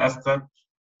interesting that you asked that.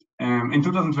 In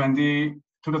 2020,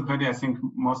 I think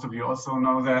most of you also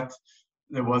know that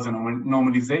there was a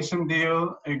normalization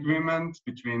deal agreement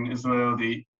between Israel,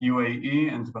 the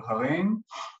UAE, and Bahrain.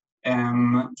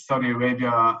 Saudi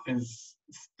Arabia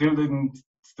still didn't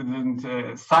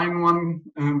sign one,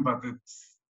 but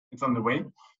it's on the way.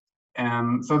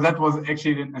 So that was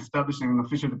actually establishing an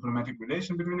official diplomatic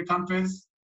relation between the countries,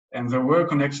 and there were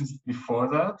connections before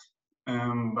that.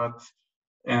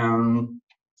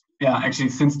 Yeah, actually,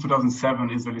 since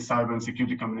 2007, Israeli cyber and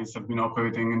security companies have been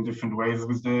operating in different ways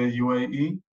with the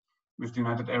UAE, with the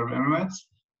United Arab Emirates.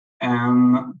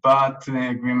 But the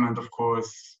agreement, of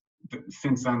course,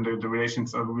 since then, the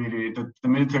relations are really, the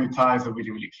military ties are really,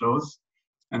 really close,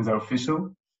 and they're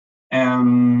official.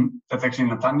 That's actually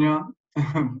Netanya.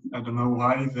 I don't know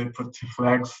why they put two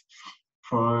flags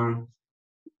for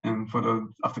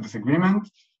after this agreement.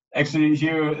 Actually,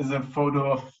 here is a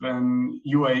photo of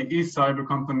UAE cyber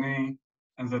company,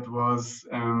 and that was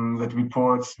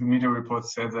media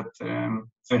reports said that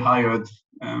they hired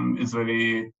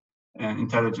Israeli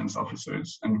intelligence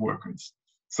officers and workers.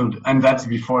 So, and that's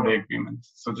before the agreement.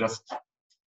 So just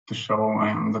to show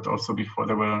that also before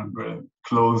there were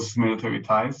close military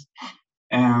ties.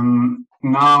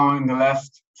 Now, in the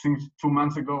last, I think 1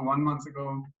 month ago,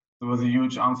 there was a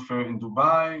huge arms fair in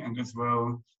Dubai, and as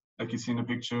well, like you see in the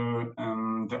picture,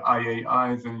 the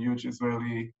IAI is a huge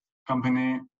Israeli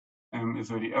company,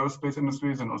 Israeli aerospace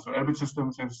industries, and also Elbit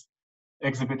Systems is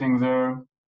exhibiting there.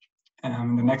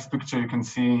 And the next picture you can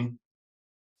see,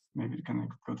 maybe you can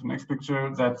go to the next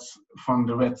picture, that's from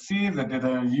the Red Sea. They did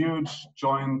a huge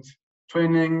joint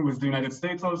training with the United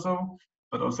States also,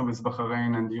 but also with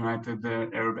Bahrain and the United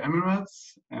Arab Emirates,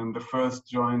 and the first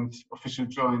official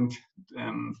joint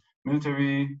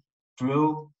military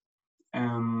drill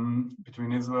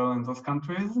between Israel and those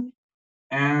countries.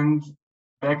 And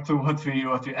back to what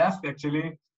you asked,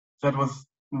 actually, that was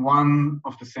one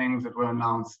of the things that were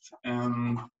announced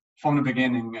from the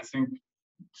beginning. I think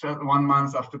 1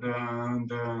 month after the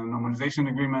normalization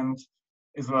agreement,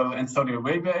 Israel and Saudi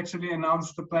Arabia actually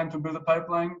announced the plan to build a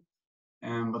pipeline,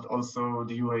 but also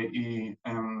the UAE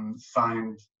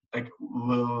signed, like,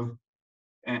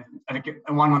 I think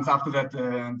 1 month after that,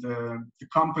 the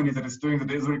company that is doing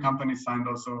the Israeli company signed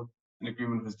also an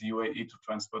agreement with the UAE to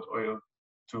transport oil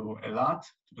to Eilat,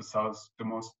 to the south, the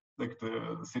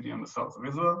city on the south of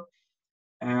Israel.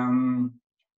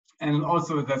 And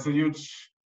also there's a huge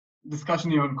discussion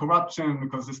here on corruption,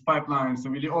 because this pipeline is a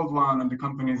really old one and the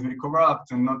company is really corrupt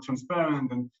and not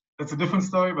transparent, and that's a different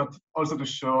story, but also to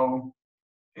show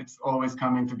it's always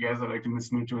coming together, like in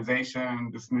this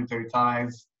militarization, this military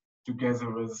ties together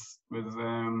with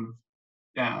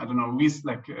I don't know,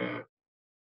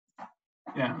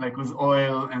 like with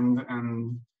oil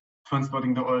and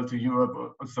transporting the oil to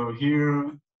Europe also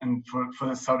here, and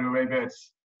for Saudi Arabia,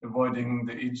 it's avoiding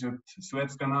the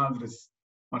Egypt-Suez Canal that is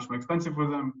much more expensive for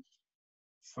them.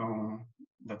 So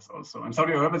that's also, and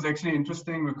Saudi Arabia is actually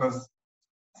interesting because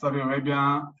Saudi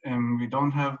Arabia, we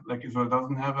don't have, like Israel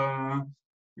doesn't have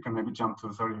we can maybe jump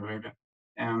to Saudi Arabia.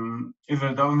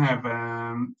 Israel doesn't have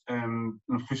an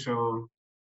official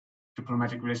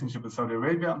diplomatic relationship with Saudi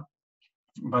Arabia,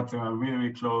 but really,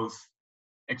 really close,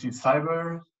 actually,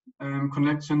 cyber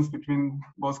connections between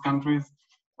both countries.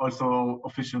 Also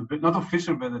official, not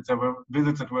official visits, there were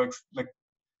visits that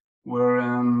were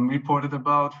reported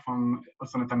about from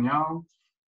also Netanyahu.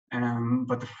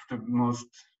 But the most,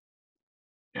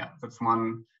 that's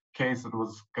one case that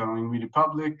was going really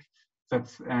public.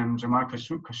 That's Jamal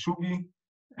Khashoggi,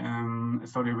 a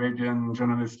Saudi Arabian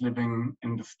journalist living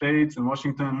in the States, in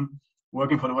Washington,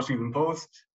 working for the Washington Post,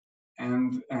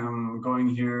 and going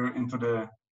here into the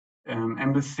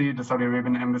embassy, the Saudi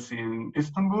Arabian embassy in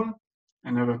Istanbul,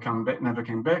 and never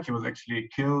came back. He was actually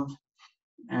killed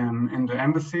in the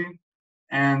embassy.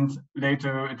 And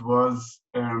later it was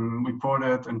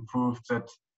reported and proved that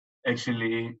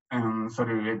actually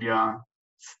Saudi Arabia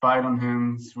spied on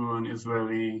him through an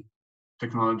Israeli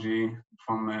technology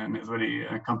from an Israeli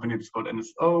company that's called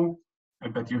NSO. I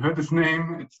bet you heard this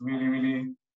name. It's really,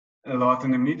 really a lot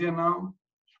in the media now.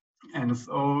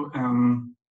 NSO,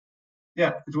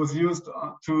 it was used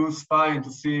to spy and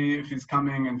to see if he's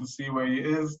coming and to see where he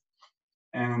is.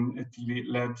 And it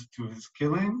led to his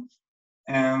killing.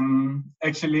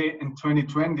 Actually, in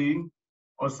 2020,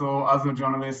 also other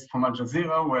journalists from Al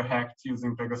Jazeera were hacked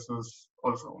using Pegasus,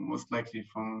 also most likely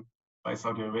by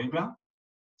Saudi Arabia.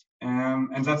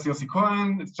 And that's Yossi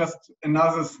Cohen. It's just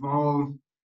another small,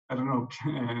 I don't know,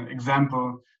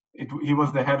 example. He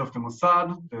was the head of the Mossad,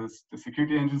 the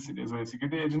security agency, the Israeli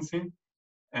security agency.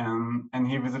 And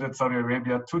he visited Saudi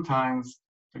Arabia 2 times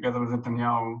together with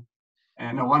Netanyahu.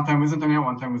 And no, 1 time with Netanyahu,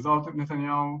 1 time without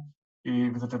Netanyahu. He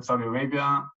visited Saudi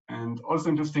Arabia, and also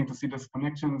interesting to see these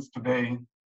connections. Today,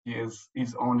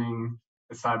 he's owning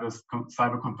a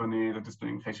cyber company that is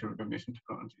doing facial recognition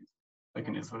technologies, like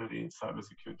an Israeli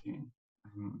cybersecurity.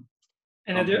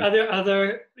 And are there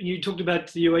other? You talked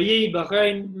about the UAE,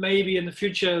 Bahrain. Maybe in the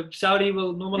future, Saudi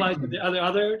will normalize. Are there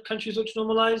other countries which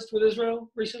normalized with Israel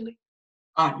recently?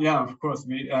 Yeah, of course.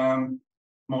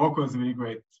 Morocco is a really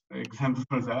great example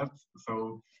for that.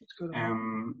 So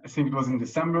I think it was in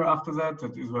December after that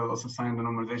Israel also signed a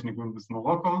normalization agreement with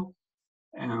Morocco.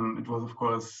 It was, of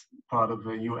course, part of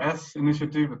a US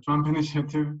initiative, a Trump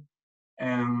initiative.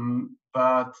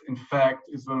 But in fact,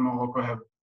 Israel and Morocco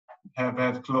have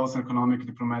had close economic,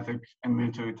 diplomatic, and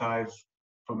military ties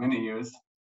for many years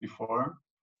before.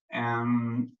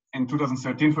 In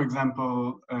 2013, for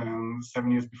example,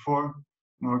 7 years before,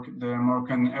 the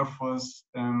Moroccan Air Force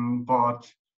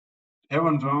bought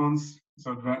Heron drones,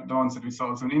 so drones that we saw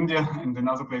also in India and in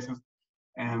other places.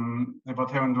 They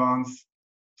bought Heron drones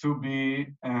to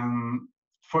be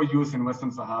for use in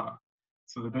Western Sahara.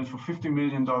 So they built for $50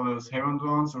 million Heron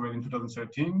drones already in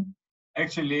 2013.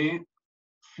 Actually, a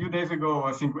few days ago,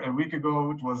 I think a week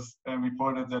ago, it was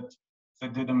reported that they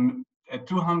did a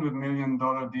 $200 million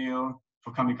deal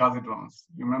for kamikaze drones.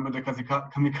 You remember the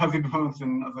kamikaze drones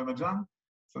in Azerbaijan?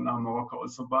 So now Morocco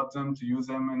also bought them to use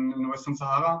them in Western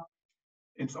Sahara.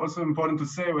 It's also important to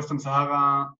say Western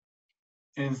Sahara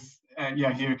is,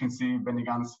 here you can see Benny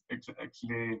Gantz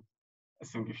actually, I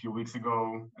think a few weeks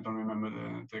ago, I don't remember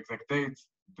the exact date,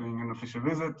 doing an official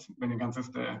visit. Benny Gantz is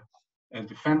the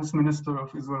defense minister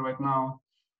of Israel right now.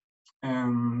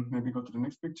 Maybe go to the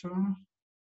next picture.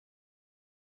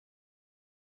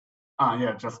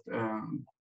 Just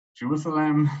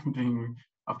Jerusalem being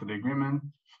after the agreement.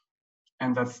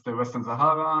 And that's the Western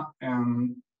Sahara.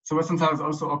 So Western Sahara is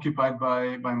also occupied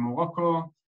by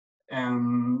Morocco.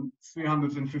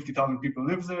 350,000 people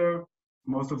live there,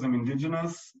 most of them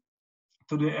indigenous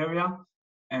to the area.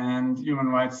 And human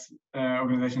rights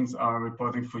organizations are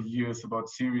reporting for years about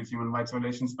serious human rights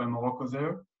violations by Morocco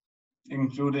there,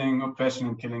 including oppression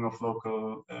and killing of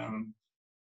local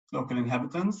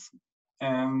inhabitants.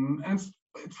 And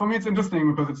for me, it's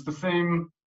interesting because it's the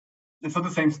same. It's not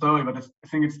the same story, but I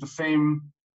think it's the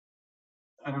same.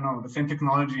 I don't know, the same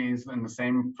technologies and the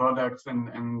same products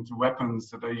and weapons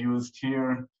that are used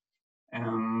here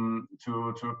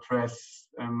to oppress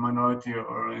a minority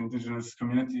or indigenous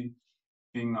community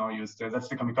being now used there. That's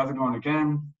the kamikaze drone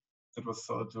again that was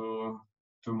sold to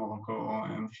Morocco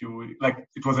a few, like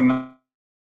it was a.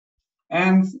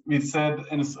 And we said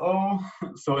NSO,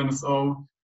 so NSO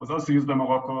was also used by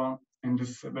Morocco in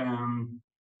this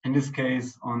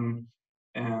case on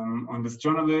this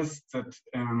journalist that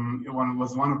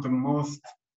was one of the most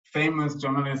famous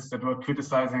journalists that were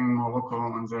criticizing Morocco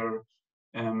on their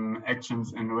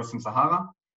actions in Western Sahara,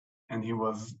 and he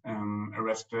was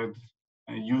arrested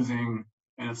using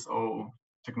NSO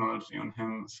technology on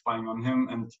him, spying on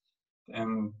him,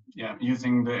 and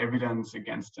using the evidence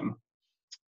against him.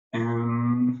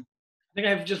 I think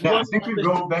I have just one. I think we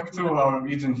go back to our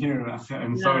region here.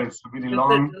 I'm sorry, it's really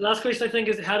long. The last question I think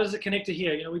is, how does it connect to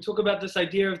here? You know, we talk about this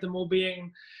idea of them all being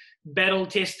battle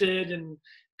tested, and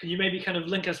can you maybe kind of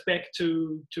link us back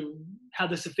to how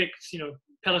this affects, you know,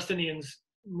 Palestinians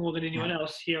more than anyone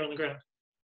else here on the ground?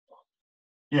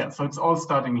 Yeah, so it's all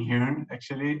starting here,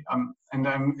 actually.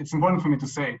 It's important for me to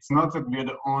say, it's not that we're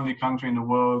the only country in the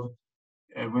world.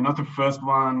 We're not the first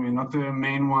one, we're not the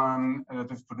main one that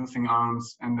is producing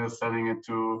arms and they're selling it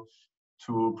to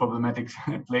problematic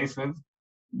places.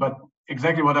 But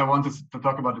exactly what I wanted to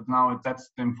talk about it now,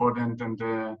 that's the important and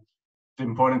the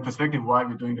important perspective why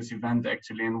we're doing this event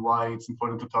actually, and why it's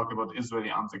important to talk about Israeli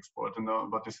arms export and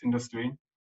about this industry.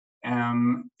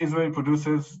 Israel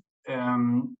produces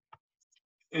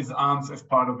its arms as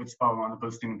part of its power on the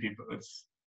Palestinian people. It's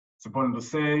important to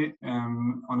say,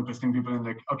 on the Palestinian people in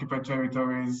the occupied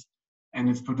territories, and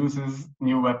it produces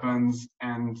new weapons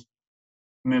and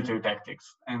military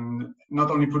tactics. And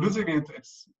not only producing it,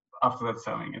 it's after that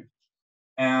selling it.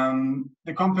 And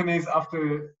the companies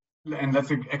after, and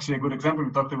that's actually a good example,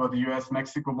 we talked about the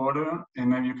US-Mexico border, and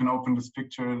maybe you can open this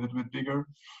picture a little bit bigger.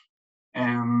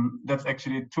 That's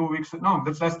actually 2 weeks, no,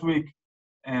 that's last week.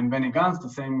 And Benny Gantz, the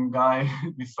same guy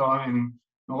we saw in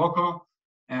Morocco,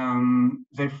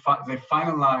 they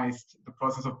finalized the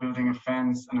process of building a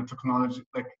fence and a technology,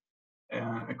 like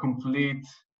a complete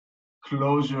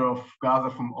closure of Gaza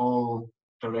from all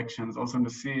directions, also in the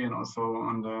sea and also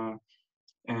on the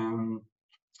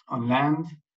on land.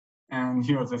 And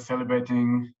here they're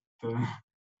celebrating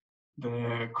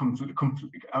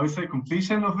I would say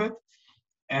completion of it.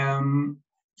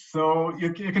 So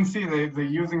you can see they're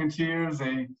using it here,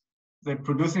 they're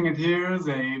producing it here,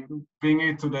 they bring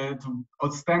it to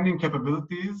outstanding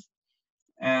capabilities,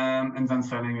 and then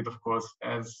selling it, of course,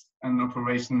 as an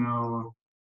operational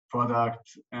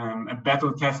product, a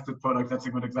battle-tested product. That's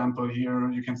a good example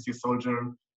here. You can see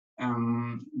Soldier.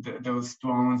 Those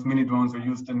drones, mini drones, are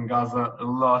used in Gaza a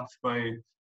lot by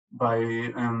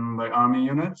army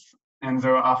units, and they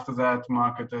were after that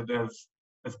marketed as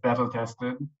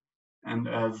battle-tested, and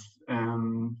as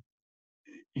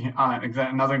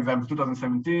another example,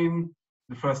 2017,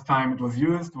 the first time it was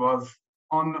used was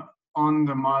on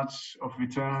the March of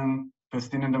Return,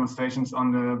 Palestinian demonstrations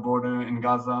on the border in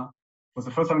Gaza. It was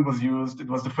the first time it was used. It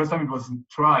was the first time it was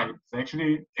tried. They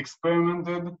actually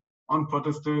experimented on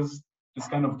protesters this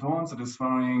kind of drones that is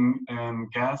throwing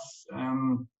gas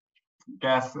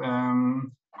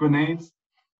grenades.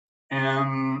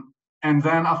 And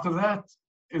then after that,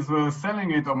 Israel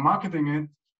selling it or marketing it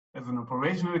as an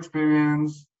operational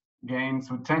experience, gained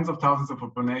through tens of thousands of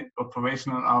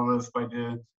operational hours by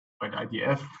the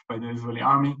IDF, by the Israeli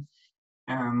army.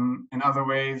 In other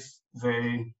ways,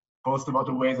 they boast about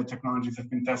the way the technologies have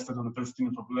been tested on the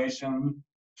Palestinian population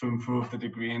to improve the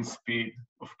degree and speed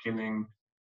of killing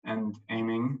and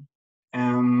aiming.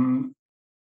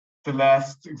 The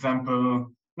last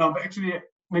example, no, but actually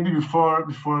maybe before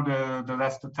the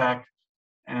last attack,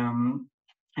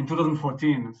 in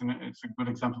 2014, it's a good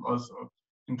example also.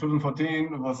 In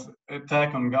 2014, there was an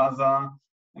attack on Gaza,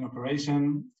 an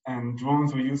operation, and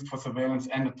drones were used for surveillance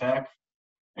and attack.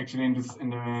 Actually, in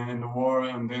the war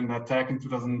and in the attack in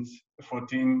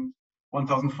 2014,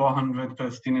 1,400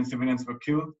 Palestinian civilians were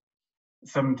killed,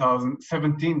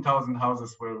 17,000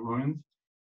 houses were ruined.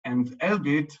 And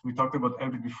Elbit, we talked about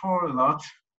Elbit before a lot.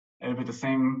 Elbit, the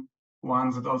same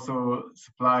ones that also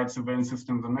supplied surveillance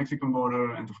systems on the Mexican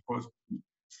border, and of course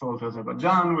sold to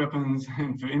Azerbaijan weapons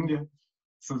into India.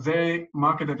 So they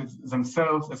marketed it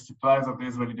themselves as suppliers of the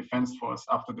Israeli Defense Force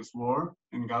after this war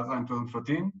in Gaza in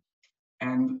 2014.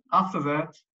 And after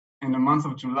that, in the month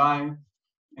of July,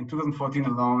 in 2014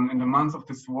 alone, in the months of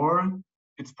this war,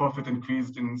 its profit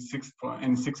increased in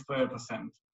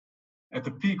 6%. At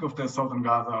the peak of the assault on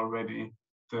Gaza already,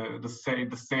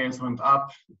 the sales went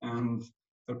up and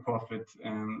the profit,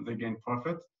 they gained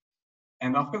profit.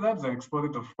 And after that, they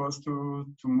exported, of course, to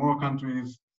more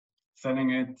countries, selling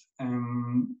it.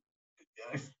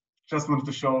 I just wanted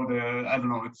to show I don't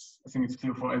know, I think it's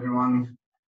clear for everyone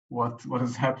what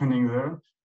is happening there.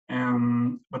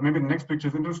 But maybe the next picture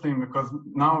is interesting because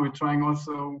now we're trying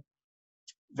also,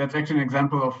 that's actually an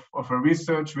example of a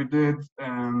research we did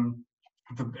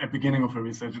at the beginning of a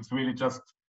research. It's really just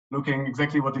looking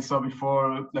exactly what you saw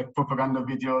before, like propaganda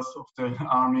videos of the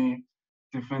army,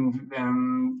 different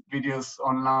videos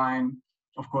online,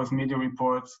 of course, media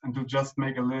reports, and to just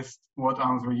make a list what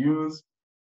arms were used,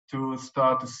 to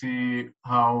start to see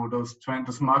how those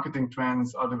marketing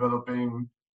trends are developing,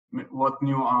 what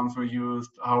new arms were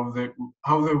used, how they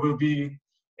will be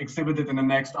exhibited in the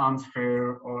next arms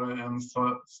fair, or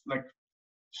so like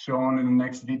shown in the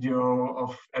next video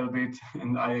of Elbit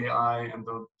and IAI and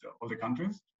all the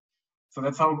countries. So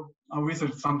that's how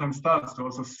research sometimes starts, to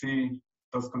also see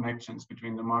those connections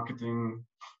between the marketing,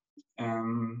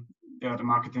 the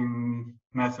marketing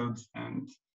methods, and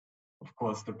of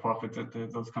course the profit that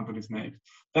those companies make.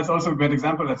 That's also a great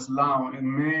example. That's Lao in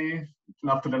May,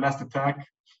 after the last attack.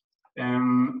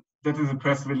 That is a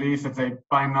press release that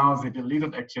by now they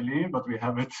deleted actually, but we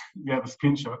have it. We have a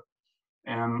screenshot.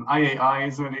 IAI,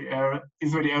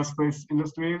 Israeli Aerospace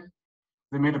Industry,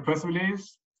 they made a press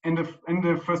release in the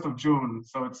 1st of June.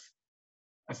 So it's,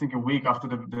 I think, a week after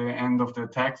the end of the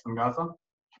attacks on Gaza.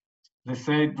 They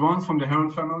say drones from the Heron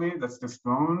family, that's this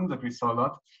drone that we saw a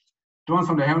lot. Drones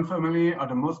from the Heron family are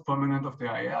the most prominent of the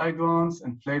IAI drones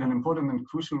and played an important and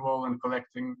crucial role in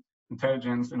collecting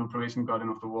intelligence in Operation Guardian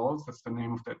of the Walls. That's the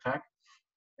name of the attack.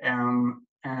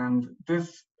 And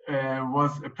this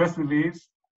was a press release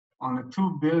on a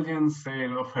 2 billion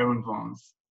sale of Heron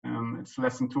drones. It's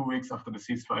less than 2 weeks after the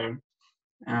ceasefire.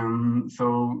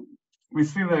 So we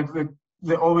see that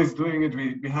they're always doing it.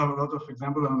 We have a lot of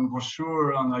examples on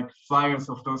brochure, on like flyers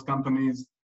of those companies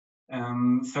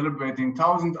celebrating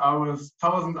 1,000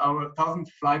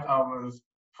 flight hours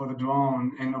for the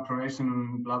drone in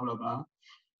operation, blah, blah, blah.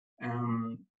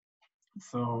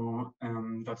 So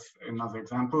that's another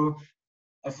example.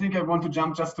 I think I want to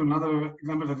jump just to another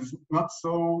example that is not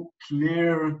so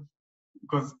clear,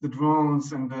 because the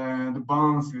drones and the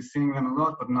bombs, we're seeing them a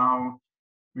lot, but now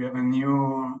we have a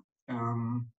new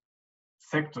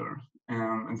sector,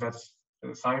 and that's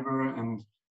cyber. And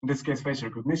in this case, facial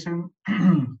recognition.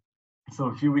 So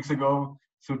a few weeks ago,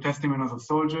 through testimonials of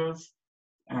soldiers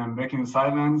breaking the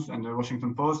silence, and the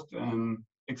Washington Post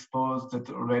exposed that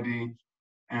already,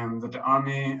 that the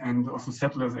army and also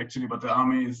settlers actually, but the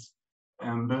army is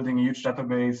building a huge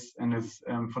database and is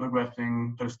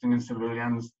photographing Palestinian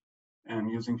civilians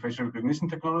using facial recognition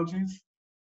technologies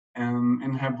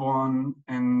in Hebron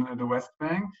and the West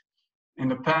Bank. In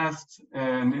the past,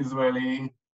 an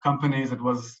Israeli company that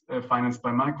was financed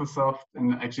by Microsoft,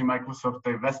 and actually Microsoft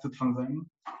divested from them,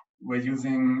 were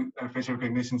using facial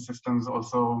recognition systems,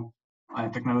 also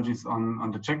technologies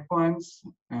on the checkpoints,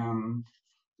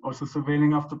 also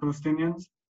surveilling after Palestinians.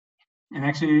 And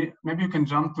actually, maybe you can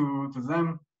jump to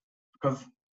them, because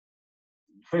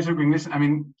facial recognition, I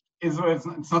mean, Israel,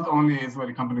 it's not only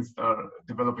Israeli companies that are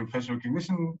developing facial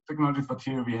recognition technologies, but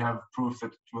here we have proof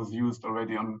that it was used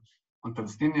already on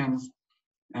Palestinians.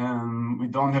 We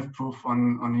don't have proof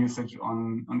on usage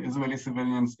on Israeli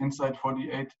civilians inside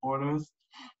 48 borders,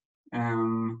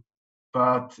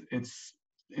 but it's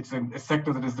a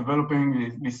sector that is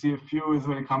developing. We see a few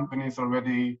Israeli companies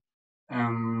already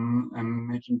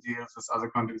making deals with other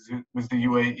countries, with the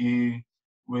UAE,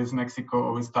 with Mexico,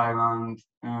 or with Thailand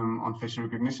on facial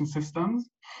recognition systems.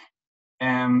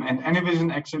 And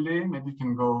AnyVision actually, maybe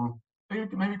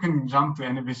you can jump to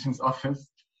AnyVision's office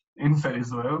inside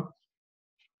Israel.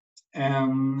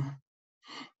 Yeah,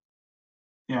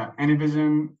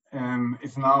 AnyVision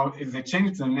they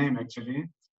changed their name actually,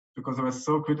 because they were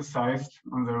so criticized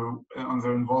on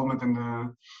their involvement in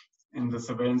the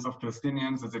surveillance of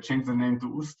Palestinians, that they changed the name to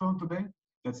Usto today.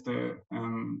 That's the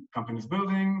company's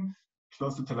building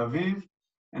close to Tel Aviv.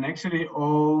 And actually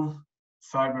all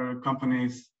cyber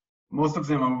companies, most of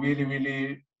them are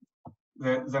really,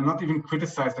 they're not even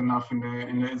criticized enough in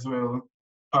the Israel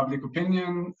public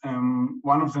opinion.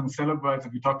 One of them, Cellebrite,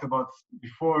 that we talked about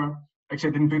before, actually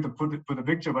I didn't put a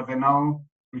picture, but they're now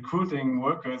recruiting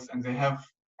workers, and they have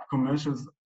commercials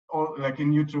all like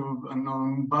in YouTube and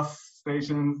on bus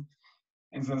stations,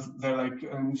 and they're like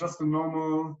just a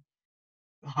normal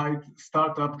high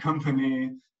startup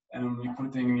company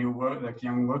recruiting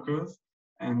young workers.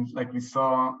 And like we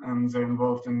saw, they're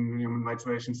involved in human rights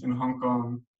violations in Hong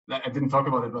Kong. I didn't talk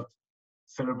about it, but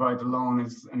Cellebrite alone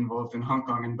is involved in Hong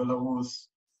Kong, in Belarus,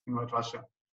 in White Russia,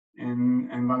 in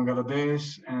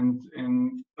Bangladesh, and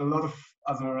in a lot of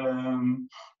other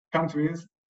countries.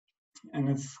 And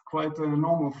it's quite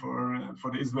normal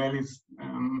for the Israelis.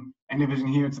 AnyVision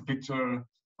here, it's a picture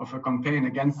of a campaign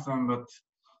against them, but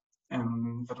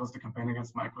that was the campaign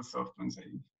against Microsoft when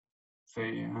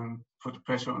they put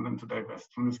pressure on them to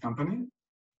divest from this company.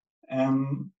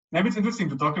 Maybe it's interesting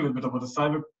to talk a little bit about the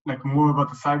cyber, more about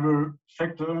the cyber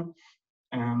sector,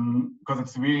 because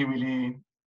it's really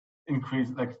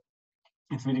increased.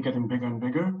 It's really getting bigger and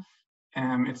bigger.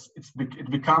 It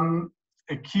become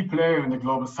a key player in the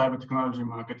global cyber technology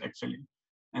market actually,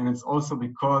 and it's also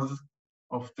because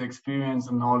of the experience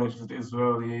and knowledge that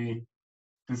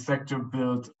the sector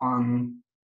built on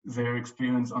their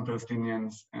experience on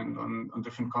Palestinians and on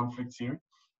different conflicts here.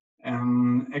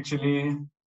 Actually,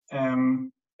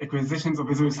 acquisitions of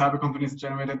Israeli cyber companies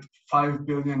generated $5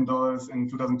 billion in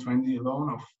 2020 alone,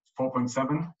 of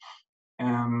 4.7,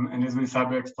 and Israeli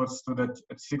cyber exports stood at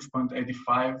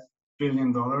 $6.85 billion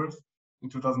in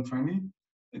 2020.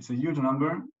 It's a huge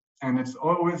number, and it's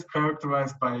always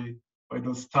characterized by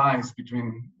those ties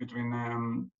between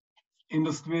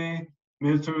industry,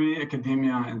 military,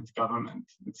 academia, and government.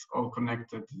 It's all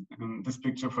connected. This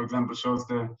picture, for example, shows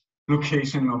the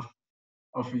location of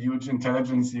a huge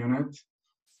intelligence unit,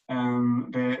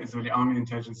 the Israeli Army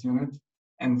Intelligence Unit.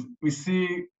 And we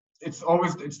see it's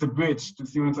the bridge.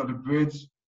 These units are the bridge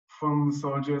from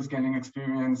soldiers gaining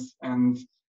experience and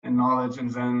knowledge, and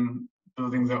then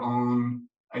building their own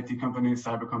IT companies,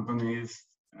 cyber companies,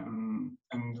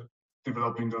 and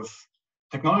developing those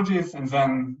technologies, and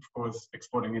then, of course,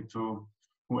 exporting it to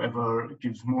whoever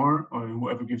gives more or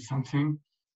whoever gives something,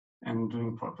 and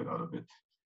doing profit out of it.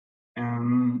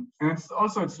 And it's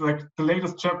like the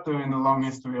latest chapter in a long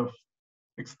history of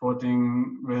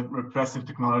exporting repressive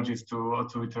technologies to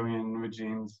authoritarian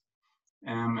regimes.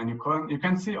 And you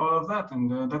can see all of that in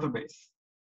the database.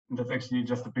 And that's actually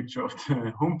just a picture of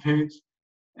the homepage.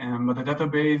 But the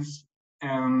database,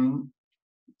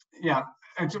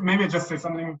 maybe I just say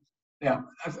something. Yeah,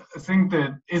 I think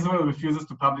that Israel refuses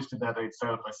to publish the data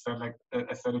itself. I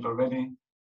said it already.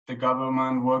 The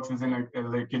government works within a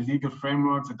legal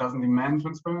framework that doesn't demand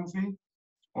transparency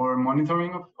or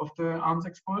monitoring of the arms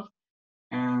export.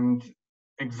 And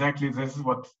exactly this is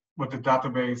what the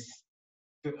database,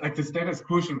 this data is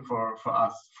crucial for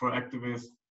us, for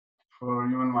activists, for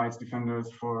human rights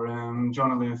defenders, for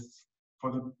journalists,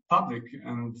 for the public,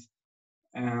 and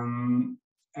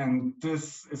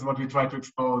this is what we try to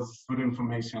expose through the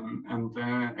information. And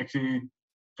actually,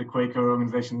 the Quaker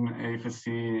organization AFSC,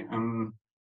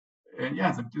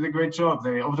 yeah, they did a great job.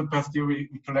 Over the past year, we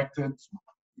collected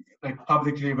like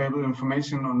publicly available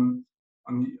information on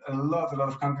a lot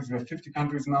of countries. We have 50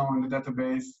 countries now in the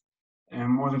database, and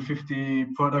more than 50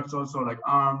 products also, like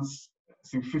arms. I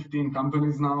think 15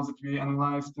 companies now that we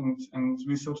analyzed and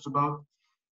researched about.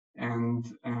 And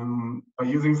by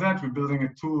using that, we're building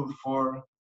a tool for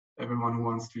everyone who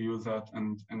wants to use that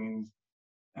and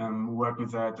work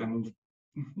with that, and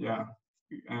yeah,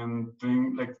 and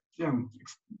doing like, yeah,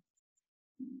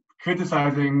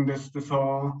 criticizing this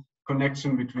whole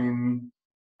connection between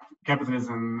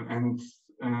capitalism and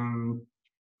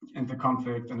the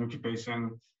conflict and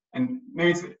occupation. And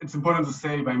maybe it's important to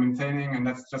say, by maintaining, and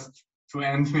that's just to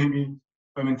end maybe,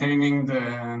 by maintaining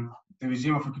the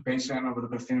regime of occupation over the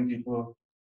Palestinian people,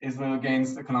 Israel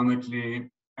gains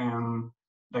economically,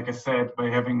 like I said, by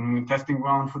having a testing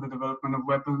ground for the development of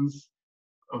weapons,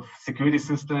 of security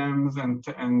systems,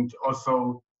 and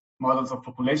also models of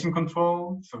population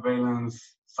control,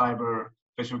 surveillance, cyber,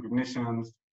 facial recognition,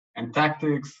 and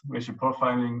tactics, racial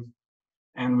profiling.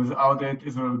 And without it,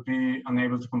 Israel would be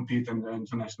unable to compete in the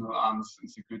international arms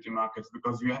and security markets,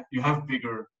 because you have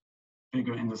bigger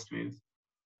industries.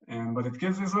 But it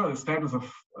gives Israel a status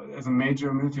as a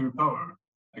major military power,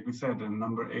 like we said,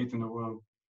 number 8 in the world.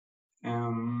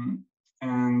 And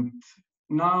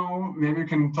now maybe we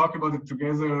can talk about it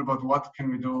together, about what can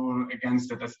we do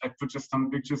against it. I put just some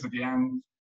pictures at the end,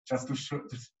 just to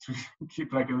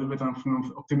keep like a little bit of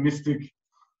an optimistic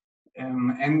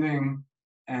ending.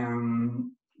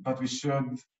 But we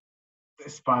should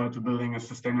aspire to building a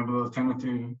sustainable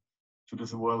alternative to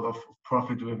this world of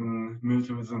profit-driven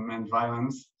militarism and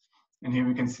violence. And here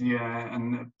we can see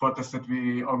a protest that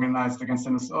we organized against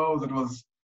NSO that was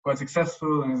quite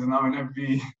successful, and is now in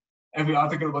every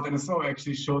article about NSO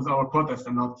actually shows our protest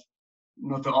and not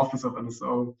the office of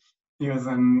NSO. Here's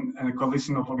a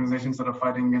coalition of organizations that are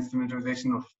fighting against the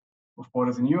militarization of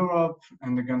borders in Europe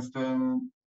and against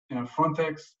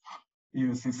Frontex.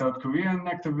 You see South Korean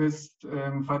activists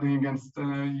fighting against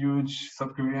a huge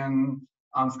South Korean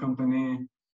arms company.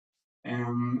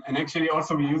 And actually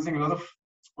also we're using a lot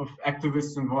of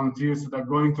activists and volunteers that are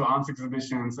going to arms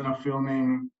exhibitions and are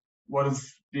filming what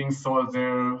is being sold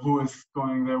there, who is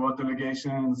going there, what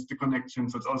delegations, the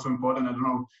connections. So it's also important. I don't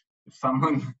know if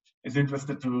someone is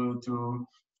interested to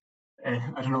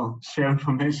I don't know, share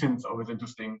information. It's always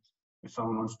interesting if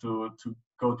someone wants to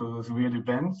go to those real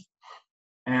events.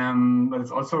 But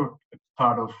it's also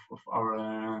part of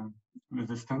our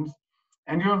resistance.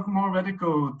 And you have more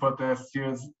radical protests.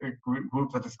 Here's a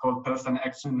group that is called Palestine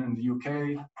Action in the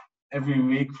UK. Every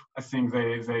week, I think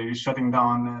they're shutting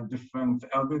down a different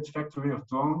Elbit factory of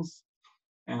drones,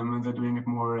 and they're doing it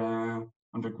more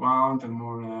on the ground and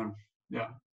more,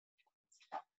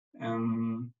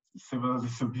 civil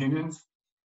disobedience.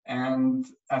 And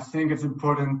I think it's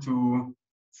important to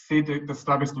see the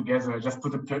struggles together. I just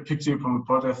put a picture from the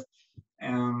protest,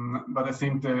 but I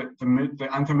think the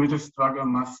anti-military struggle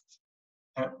must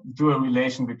do a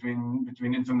relation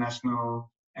between international,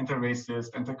 anti-racist,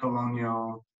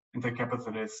 anti-colonial,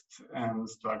 anti-capitalist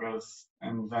struggles,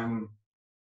 and then,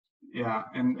 yeah,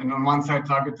 and on one side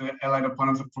target the allied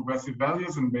opponents of progressive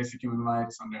values and basic human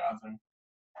rights on the other.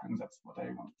 And that's what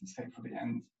I wanted to say for the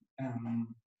end.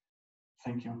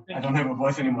 Thank you. I don't have a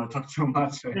voice anymore. I talk too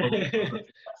much.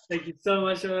 Thank you so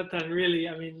much, Jonathan. Really,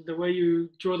 I mean, the way you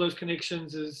draw those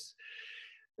connections is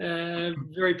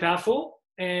very powerful.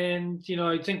 And,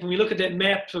 I think when we look at that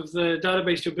map of the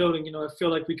database you're building, I feel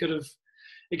like we could have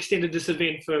extended this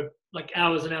event for like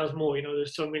hours and hours more.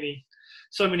 There's so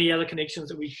many other connections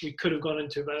that we could have gone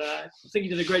into. But I think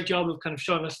you did a great job of kind of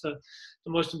showing us the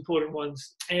most important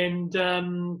ones. And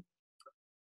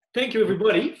thank you,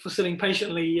 everybody, for sitting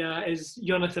patiently as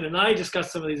Jonathan and I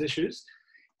discuss some of these issues.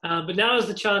 But now is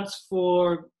the chance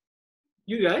for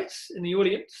you guys in the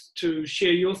audience to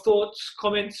share your thoughts,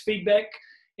 comments, feedback,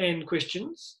 and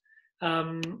questions.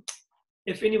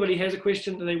 If anybody has a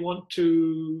question that they want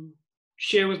to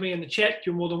share with me in the chat,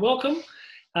 you're more than welcome.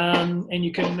 And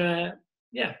you can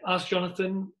ask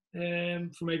Jonathan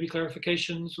for maybe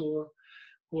clarifications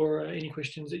or any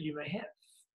questions that you may have.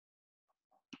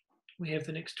 We have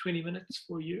the next 20 minutes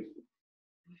for you.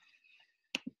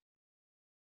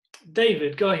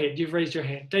 David, go ahead. You've raised your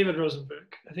hand. David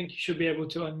Rosenberg. I think you should be able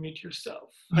to unmute yourself.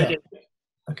 Yeah. Hi, David.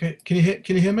 Okay. Can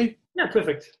you hear me? Yeah,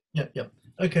 perfect. Yeah.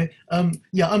 Okay.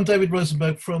 I'm David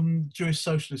Rosenberg from Jewish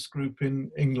Socialist Group in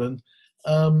England.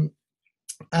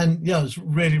 And yeah, it was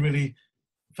really, really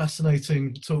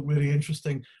fascinating talk, really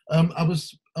interesting.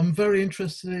 I'm very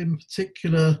interested in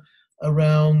particular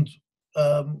around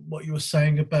what you were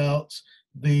saying about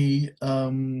the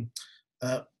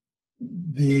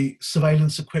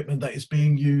surveillance equipment that is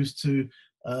being used to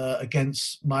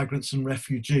against migrants and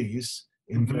refugees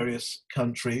in various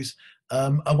countries.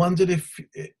 I wondered if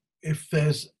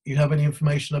you have any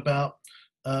information about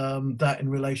that in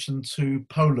relation to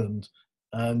Poland,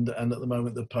 and at the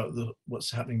moment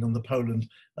what's happening on the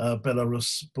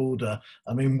Poland-Belarus border.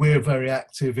 I mean, we're very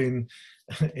active in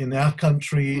our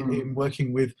country in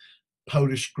working with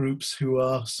Polish groups who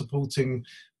are supporting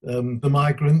the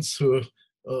migrants who are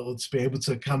to be able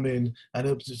to come in, and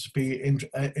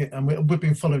and we've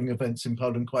been following events in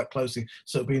Poland quite closely,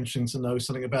 so it'd be interesting to know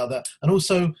something about that. And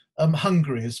also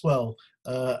Hungary as well,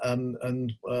 and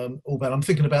all that. I'm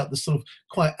thinking about the sort of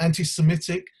quite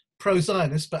anti-Semitic,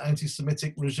 pro-Zionist but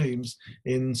anti-Semitic regimes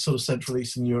in sort of Central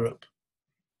Eastern Europe.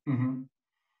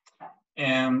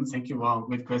 Thank you. Wow,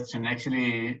 good question.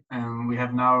 Actually, we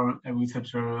have now a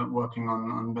researcher working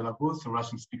on Belarus, a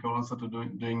Russian speaker, also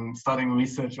starting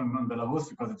research on Belarus,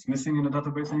 because it's missing in the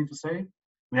database, I need to say.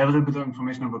 We have a little bit of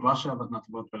information about Russia, but not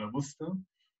about Belarus still.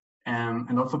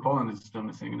 And also Poland is still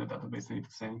missing in the database, I need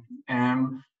to say.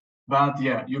 But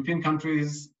yeah, European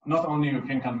countries, not only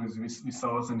European countries, we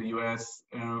saw also in the US,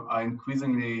 are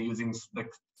increasingly using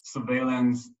like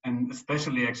surveillance, and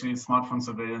especially actually smartphone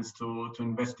surveillance to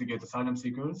investigate asylum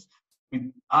seekers.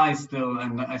 I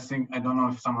don't know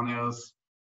if someone else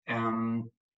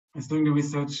is doing the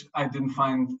research. I didn't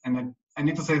find, and I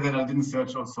need to say that I didn't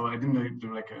search also. I didn't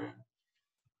do like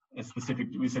a specific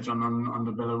research on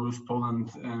the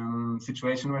Belarus-Poland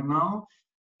situation right now.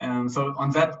 So on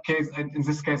that case, in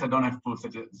this case, I don't have proof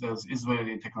that there's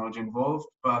Israeli technology involved,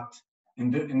 but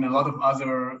in a lot of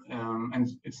other, and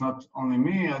it's not only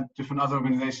me, different other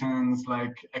organizations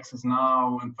like Access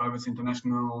Now and Privacy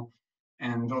International,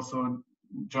 and also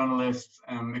journalists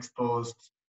exposed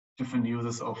different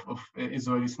uses of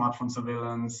Israeli smartphone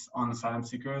surveillance on asylum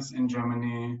seekers. In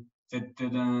Germany, they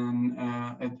did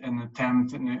an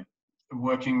attempt in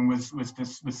working with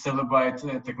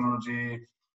Celebrite technology.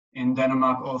 In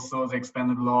Denmark also, they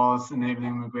expanded laws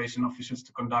enabling immigration officials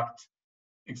to conduct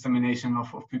examination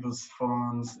of people's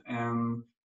phones,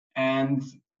 and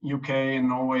UK and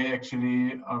Norway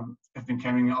actually have been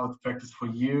carrying out practice for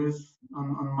years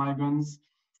on migrants.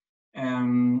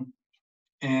 In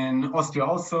Austria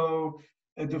also,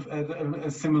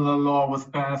 a similar law was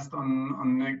passed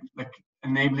on like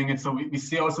enabling it. So we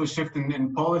see also a shift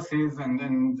in policies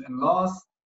and laws,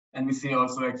 and we see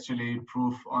also actually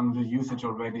proof on the usage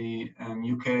already.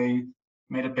 UK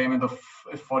made a payment of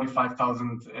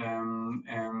 45,000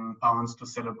 pounds to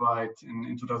Celebrite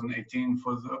in 2018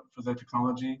 for the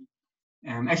technology.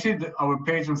 And actually, our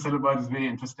page on Celebrite is really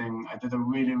interesting. I did a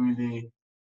really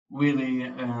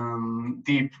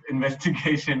deep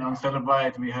investigation on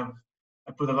Celebrite.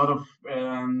 I put a lot of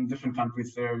different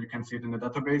countries there. You can see it in the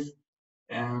database.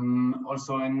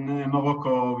 Also in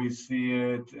Morocco, we see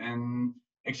it, and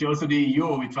actually also the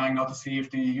EU. We're trying now to see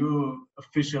if the EU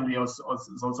officially is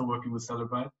also working with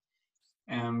Celebrite.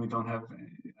 We don't have,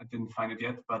 I didn't find it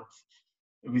yet, but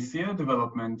we see a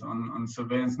development on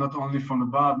surveillance, not only from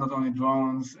above, not only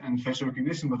drones and facial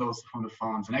recognition, but also from the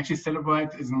phones. And actually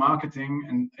Celebrite is marketing,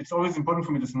 and it's always important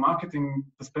for me, this marketing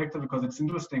perspective, because it's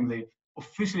interesting. They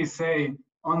officially say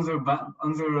on their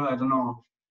I don't know,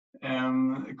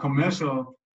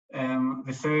 commercial,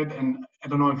 they said, and I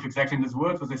don't know if exactly in this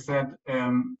word, but they said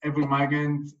every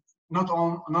migrant, not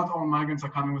all migrants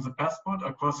are coming with a passport,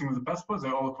 are crossing with a passport,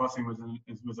 they're all crossing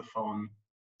with a phone.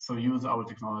 So use our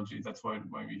technology, that's why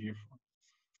we're here for.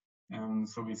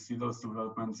 So we see those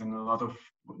developments in a lot of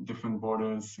different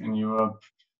borders in Europe,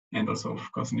 and also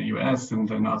of course in the US and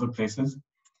in other places.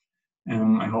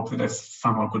 I hope that I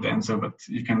somehow could answer, but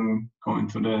you can go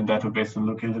into the database and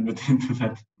look a little bit into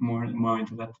that, more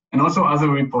into that. And also other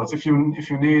reports. If you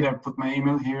need, I put my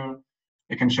email here.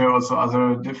 I can share also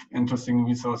other interesting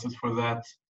resources for that.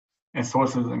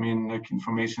 Sources, I mean, like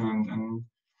information,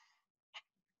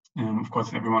 and of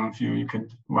course, every one of you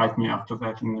could write me after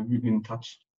that, and we'll be in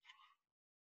touch.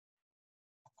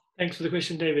 Thanks for the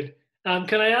question, David.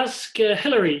 Can I ask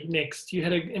Hilary next? You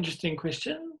had an interesting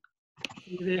question. Are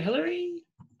you there, Hilary?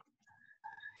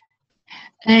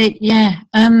 Yeah,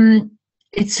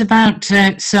 it's about,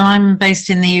 so I'm based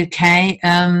in the UK.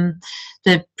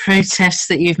 The protests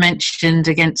that you've mentioned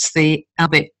against the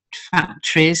Albert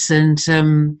factories, and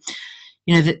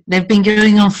you know, they've been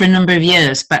going on for a number of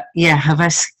years, but yeah, have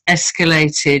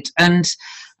escalated. And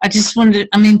I just wondered,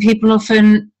 I mean, people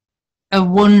often are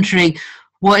wondering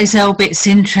what is Elbit's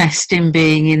interest in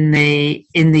being in the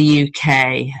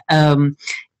UK?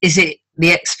 Is it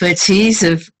the expertise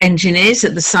of engineers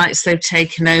at the sites they've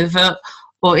taken over,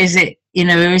 or is it, you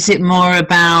know, or is it more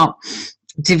about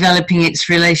developing its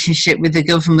relationship with the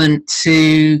government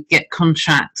to get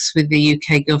contracts with the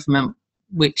UK government,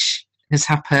 which has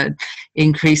happened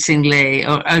increasingly?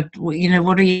 Or you know,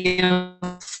 what are your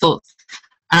thoughts?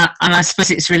 And I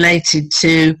suppose it's related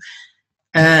to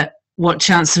what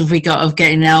chance have we got of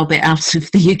getting Elbit out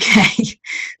of the UK?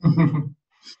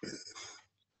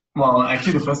 Well,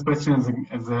 actually, the first question is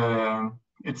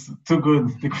it's too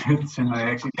good, the question. I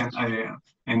actually can't,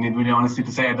 I need really honestly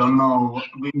to say, I don't know.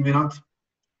 We're not,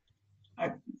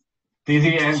 the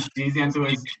easy answer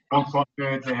is for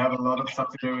profit. They have a lot of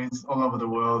subsidiaries all over the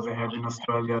world. They have in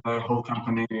Australia a whole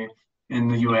company, in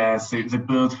the US. They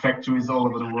build factories all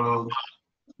over the world.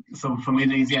 So for me,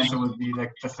 the easy answer would be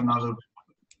like just another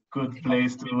good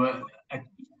place to.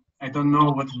 I don't know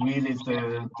what really is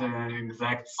the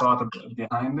exact thought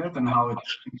behind it and how it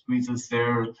increases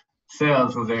their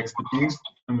sales or their expertise.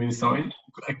 I'm really sorry.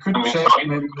 I could check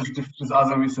maybe with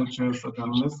other researchers or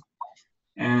journalists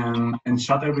and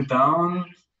shut everything down.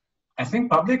 I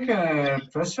think public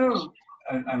pressure,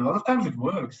 a lot of times it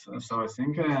works. So I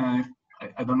think,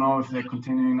 I don't know if they're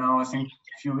continuing now. I think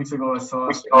a few weeks ago I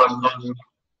saw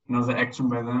another action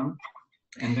by them.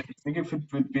 And I think if it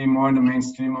would be more in the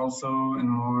mainstream also, and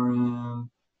more,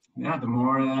 the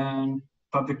more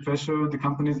public pressure, the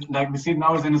companies, like we see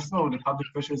now is NSO, the public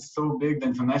pressure is so big, the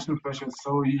international pressure is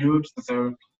so huge that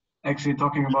they're actually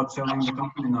talking about selling the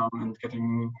company now and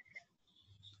getting,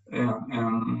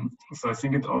 so I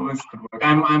think it always could work.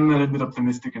 I'm a little bit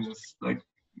optimistic in this, like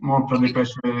more public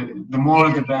pressure, the more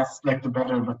the best, like the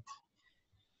better, but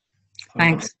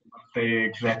Thanks. I don't say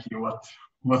exactly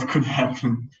what could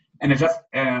happen. And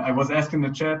I was asked in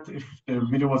the chat if the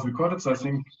video was recorded, so I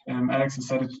think Alex, you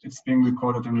said it's being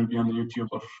recorded and will be on the YouTube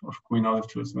of Queen Olive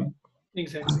too as well.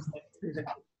 Exactly.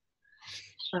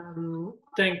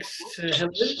 Thanks,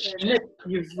 Helen. Nick,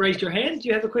 you've raised your hand. Do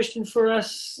you have a question for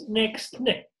us next,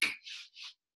 Nick?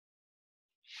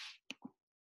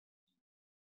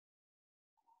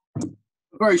 A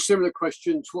very similar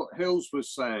question to what Hills was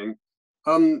saying.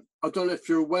 I don't know if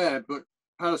you're aware, but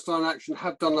Palestine Action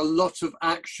have done a lot of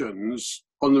actions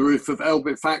on the roof of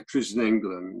Elbit factories in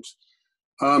England.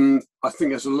 I think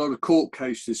there's a lot of court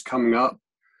cases coming up,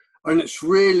 and it's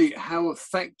really how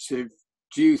effective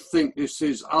do you think this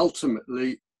is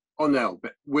ultimately on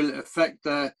Elbit? Will it affect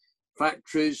their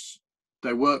factories,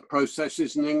 their work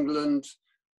processes in England?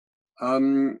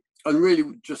 And really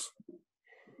just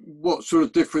what sort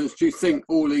of difference do you think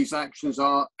all these actions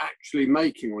are actually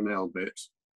making on Elbit?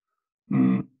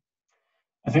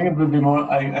 I think it would be more,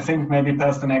 I think maybe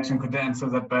Palestine Action could answer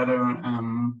that better.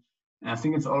 I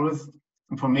think it's always,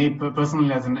 for me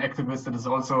personally as an activist that is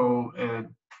also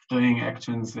doing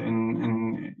actions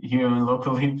in here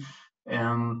locally,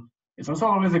 it's also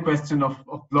always a question of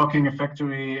blocking a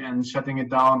factory and shutting it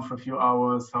down for a few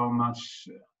hours, how much.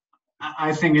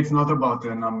 I think it's not about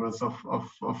the numbers of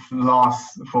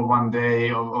loss for one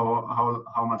day or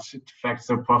how much it affects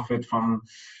their profit from.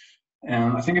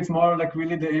 I think it's more like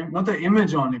really not the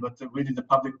image only, but really the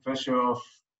public pressure of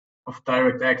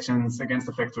direct actions against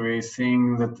the factory,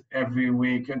 seeing that every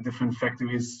week a different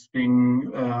factory is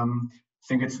being, I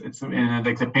think it's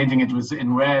like they're painting it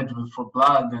in red for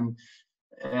blood, and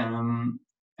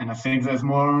I think there's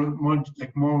more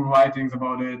writings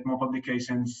about it, more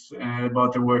publications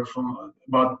about the work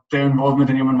about their involvement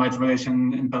in human rights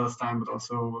relation in Palestine, but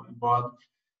also abroad.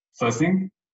 So I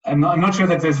think. I'm not sure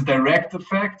that there's a direct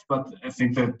effect, but I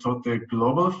think that the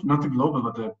global, not the global,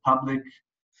 but the public,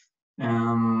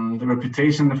 the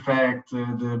reputation effect,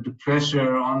 the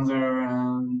pressure on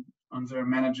their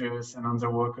managers and on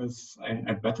their workers,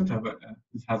 I bet it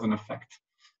has an effect.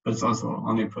 But it's also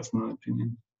only a personal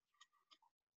opinion.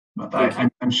 But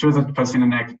I'm sure that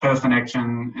Palestine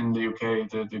Action in the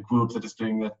UK, the group that is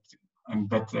doing that, I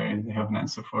bet they have an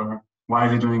answer for why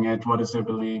they're doing it, what is their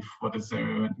belief, what is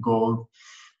their goal.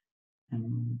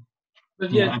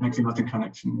 But yeah, I'm actually not in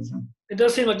connection. So. It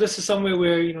does seem like this is somewhere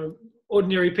where, you know,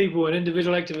 ordinary people and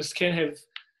individual activists can have,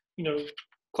 you know,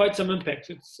 quite some impact.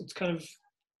 It's kind of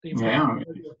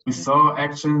we saw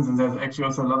actions, and there's actually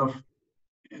also a lot of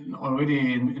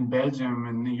already in Belgium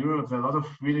and in Europe, there are a lot of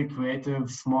really creative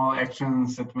small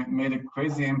actions that made a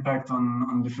crazy impact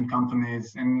on different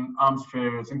companies in arms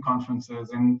fairs, in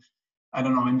conferences, in I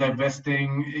don't know, in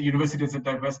divesting, universities that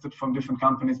divested from different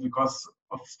companies because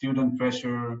of student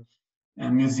pressure,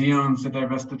 and museums that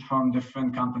divested from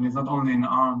different companies, not only in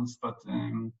arms, but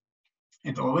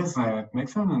it always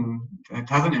makes it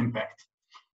has an impact.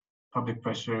 public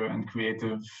pressure and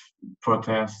creative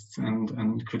protests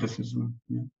and criticism.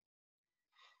 Yeah.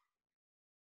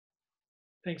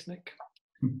 Thanks, Nick.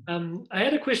 I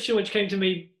had a question which came to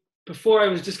me before I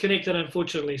was disconnected,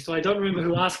 unfortunately, so I don't remember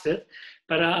who asked it,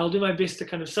 but I'll do my best to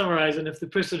kind of summarize, and if the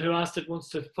person who asked it wants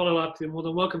to follow up, they're more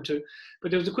than welcome to. But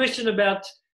there was a question about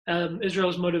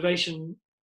Israel's motivation,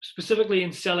 specifically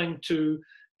in selling to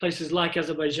places like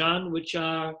Azerbaijan, which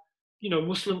are,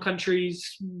 Muslim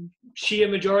countries, Shia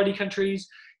majority countries,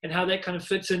 and how that kind of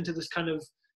fits into this kind of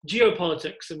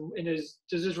geopolitics. And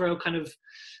does Israel kind of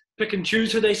pick and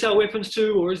choose who they sell weapons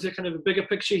to, or is there kind of a bigger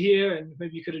picture here? And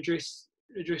maybe you could address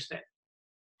that.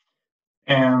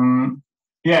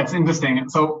 Yeah, it's interesting.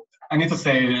 So I need to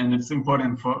say, and it's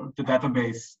important for the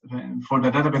database, and for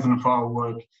our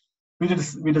work,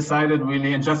 we decided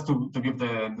really, and just to give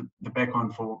the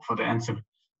background for the answer,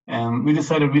 we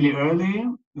decided really early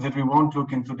that we won't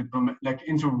look into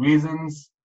into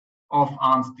reasons of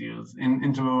arms deals,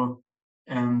 into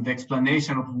the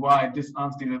explanation of why this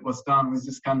arms deal was done with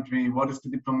this country, what is the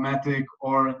diplomatic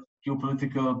or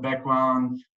geopolitical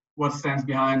background, what stands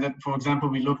behind it. For example,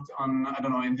 we looked on,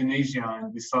 Indonesia,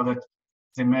 and we saw that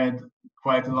they made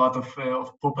quite a lot of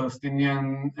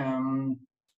pro-Palestinian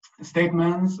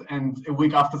statements, and a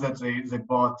week after that they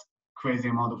bought crazy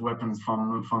amount of weapons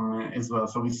from Israel.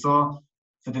 So we saw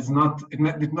that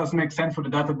it doesn't make sense for the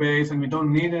database, and we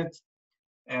don't need it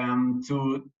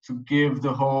to give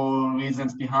the whole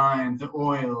reasons behind the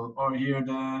oil, or here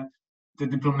the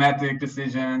diplomatic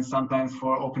decisions sometimes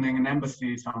for opening an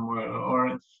embassy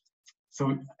somewhere.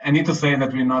 So I need to say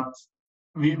that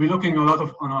we're looking a lot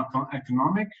on our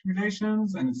economic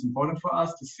relations, and it's important for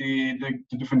us to see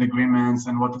the different agreements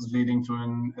and what is leading to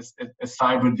a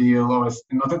cyber deal, or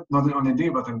not only a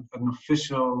deal, but an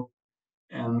official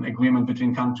agreement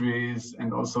between countries,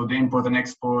 and also the import and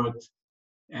export,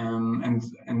 and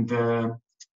the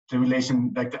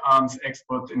relation, like the arms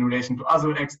export in relation to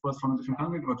other exports from different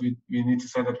countries. But we need to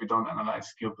say that we don't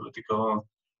analyze geopolitical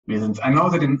reasons. I know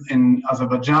that in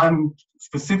Azerbaijan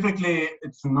specifically,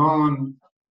 it's known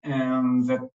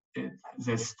that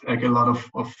there's like a lot of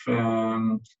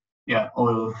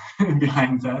oil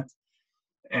behind that.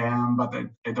 But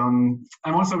I don't.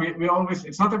 I'm also we always.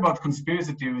 It's not about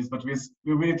conspiracy theories, but we're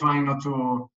really trying not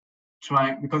to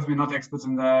because we're not experts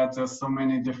in that. There's so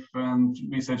many different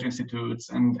research institutes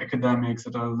and academics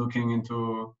that are looking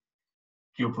into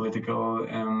geopolitical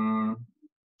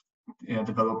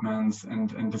developments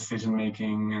and decision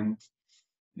making, and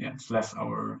it's less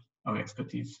our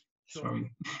expertise. Sure.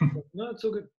 Sorry. No, it's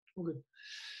all good. All good.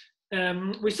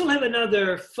 We still have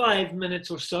another 5 minutes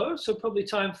or so probably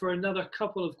time for another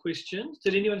couple of questions.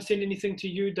 Did anyone send anything to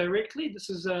you directly?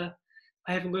 This is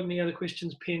I haven't got any other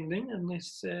questions pending,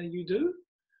 unless you do.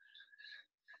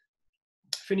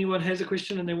 If anyone has a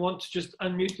question and they want to just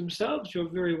unmute themselves, you're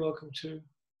very welcome to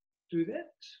do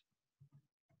that.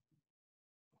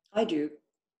 I do.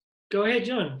 Go ahead,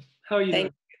 John. How are you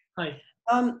doing? Hi.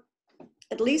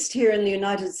 At least here in the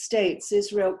United States,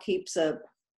 Israel keeps a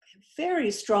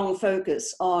very strong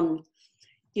focus on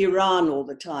Iran all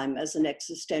the time as an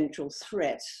existential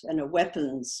threat and a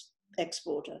weapons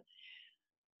exporter.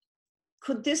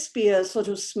 Could this be a sort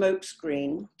of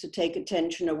smokescreen to take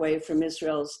attention away from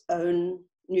Israel's own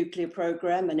nuclear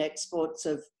program and exports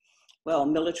of,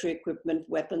 military equipment,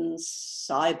 weapons,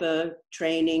 cyber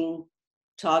training,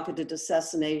 targeted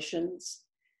assassinations?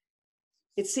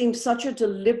 It seems such a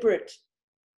deliberate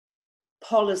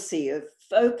policy of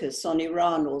focus on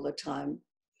Iran all the time.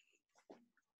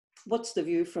 What's the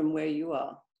view from where you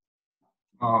are?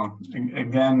 Oh,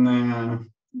 again,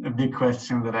 a big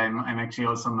question that I'm actually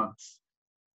also not.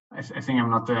 I think I'm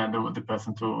not the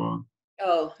person to.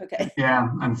 Oh, okay. Yeah,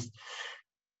 and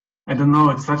I don't know.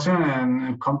 It's such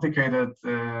a complicated.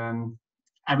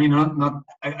 I mean, not.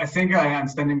 I think I'm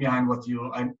standing behind what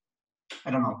you. I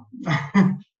don't know.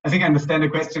 I think I understand the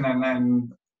question,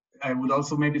 and I would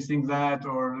also maybe think that,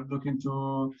 or look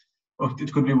into, or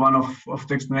it could be one of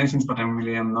the explanations. But I'm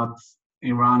not.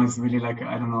 Iran is really like,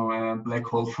 I don't know, a black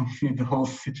hole for me. The whole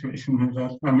situation with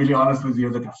that. I'm really honest with you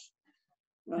that it's.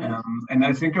 And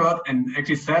I think a lot, and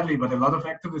actually sadly, but a lot of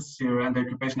activists here,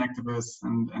 anti-occupation activists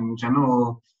and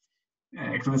general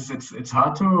activists, it's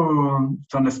hard to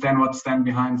understand what stands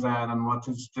behind that and what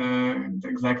is the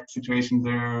exact situation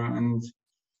there, and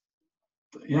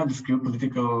this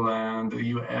geopolitical and the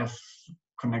US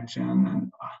connection,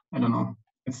 and I don't know.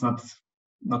 It's not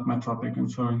my topic. I'm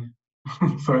sorry.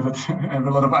 Sorry that I have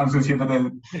a lot of answers here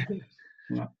that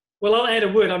yeah. Well, I'll add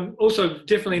a word. I'm also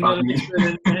definitely not an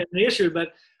expert in the issue, but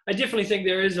I definitely think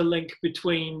there is a link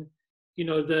between,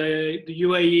 the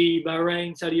UAE,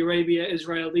 Bahrain, Saudi Arabia,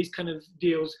 Israel, these kind of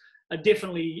deals, are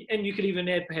definitely, and you could even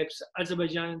add perhaps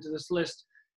Azerbaijan into this list,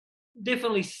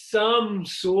 definitely some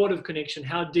sort of connection.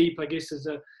 How deep, I guess, is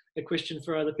a question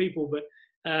for other people, but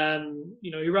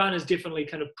you know, Iran is definitely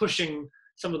kind of pushing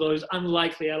some of those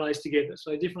unlikely allies together.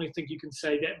 So I definitely think you can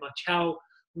say that much. How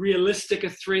realistic a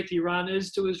threat Iran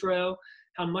is to Israel,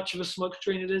 how much of a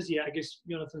smokescreen it is, yeah, I guess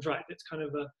Jonathan's right. That's kind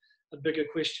of a bigger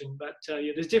question. But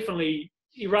yeah, there's definitely,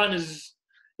 Iran is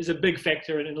a big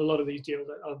factor in a lot of these deals.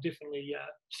 I'll definitely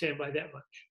stand by that much.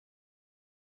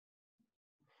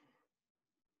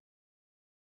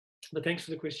 But thanks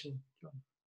for the question, John.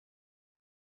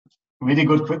 Really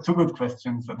good, two good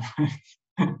questions.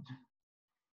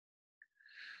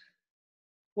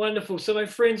 Wonderful. So my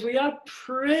friends, we are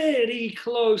pretty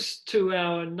close to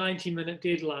our 90-minute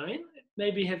deadline.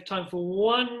 Maybe have time for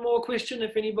one more question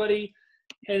if anybody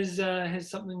has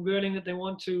something burning that they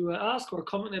want to ask or a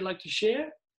comment they'd like to share.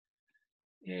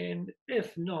 And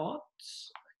if not,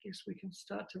 I guess we can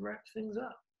start to wrap things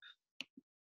up.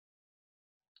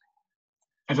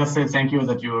 I just say thank you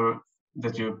that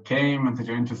you came and that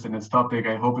you're interested in this topic.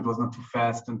 I hope it was not too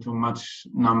fast and too much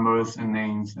numbers and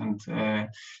names and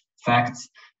facts.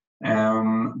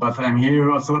 But I'm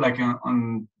here also, like, you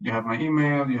have my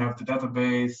email, you have the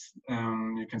database,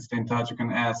 you can stay in touch, you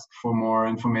can ask for more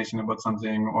information about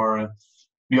something, or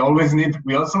we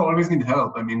also always need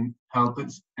help. I mean, help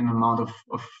is an amount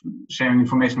of sharing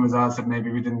information with us that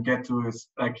maybe we didn't get to. Is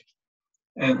like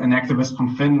an activist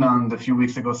from Finland a few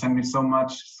weeks ago sent me so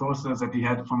much sources that he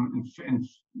had from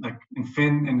in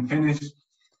Finnish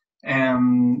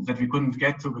that we couldn't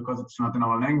get to because it's not in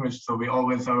our language. So we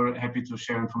always are happy to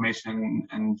share information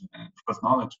and of course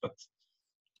knowledge. But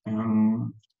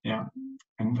yeah,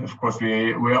 and of course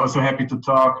we're also happy to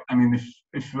talk. I mean,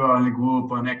 if you are in a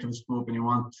group or an activist group and you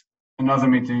want another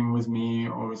meeting with me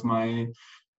or with my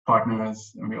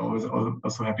partners, we're always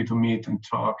also happy to meet and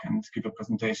talk and give a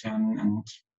presentation. And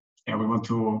yeah, we want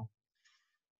to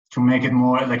make it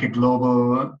more like a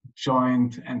global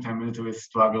joint anti-militarist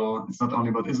struggle. It's not only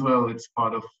about Israel, it's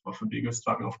part of a bigger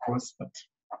struggle, of course, but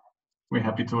we're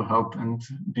happy to help and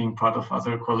being part of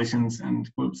other coalitions and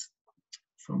groups.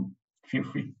 So feel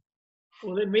free.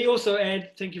 Well, let me also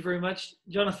add, thank you very much,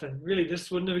 Jonathan. Really,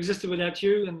 this wouldn't have existed without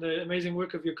you and the amazing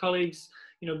work of your colleagues,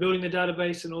 you know, building the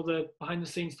database and all the behind the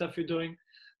scenes stuff you're doing.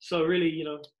 So really, you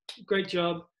know, great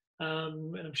job.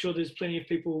 And I'm sure there's plenty of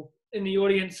people in the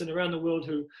audience and around the world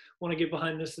who want to get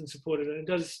behind this and support it. And it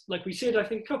does, like we said, I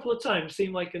think a couple of times,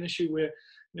 seem like an issue where,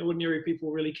 you know, ordinary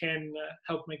people really can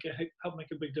help make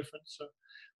a big difference. So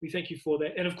we thank you for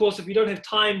that. And of course, if you don't have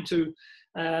time to,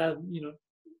 you know,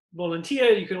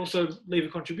 volunteer, you can also leave a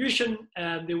contribution.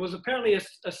 There was apparently a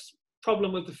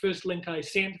problem with the first link I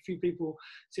sent. A few people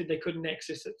said they couldn't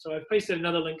access it. So I've pasted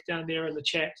another link down there in the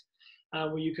chat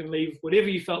where you can leave whatever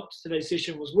you felt today's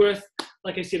session was worth.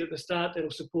 Like I said at the start,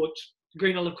 that'll support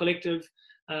Green Olive Collective,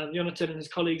 Jonathan and his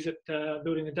colleagues at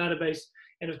building the database,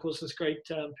 and of course this great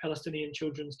Palestinian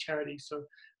children's charity. So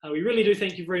we really do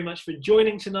thank you very much for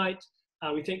joining tonight.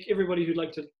 We thank everybody who'd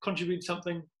like to contribute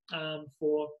something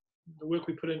for the work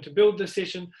we put in to build this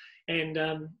session. And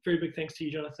very big thanks to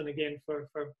you, Jonathan, again for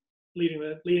leading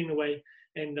the way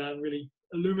and really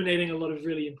illuminating a lot of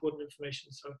really important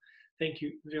information. So thank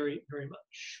you very, very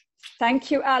much.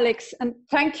 Thank you, Alex. And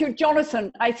thank you,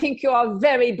 Jonathan. I think you are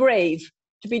very brave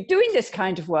to be doing this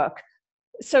kind of work.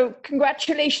 So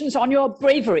congratulations on your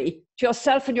bravery to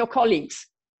yourself and your colleagues.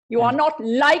 You are not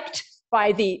liked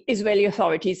by the Israeli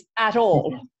authorities at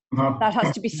all. No. That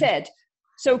has to be said.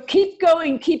 So keep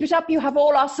going, keep it up. You have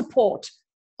all our support,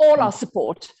 all our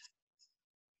support.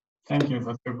 Thank you.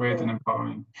 That's so great and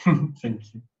empowering.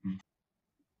 Thank you.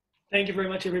 Thank you very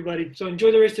much, everybody. So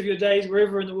enjoy the rest of your days,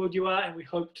 wherever in the world you are, and we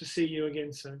hope to see you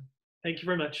again soon. Thank you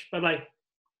very much. Bye-bye.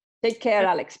 Take care,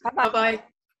 Alex. Bye-bye. Bye-bye.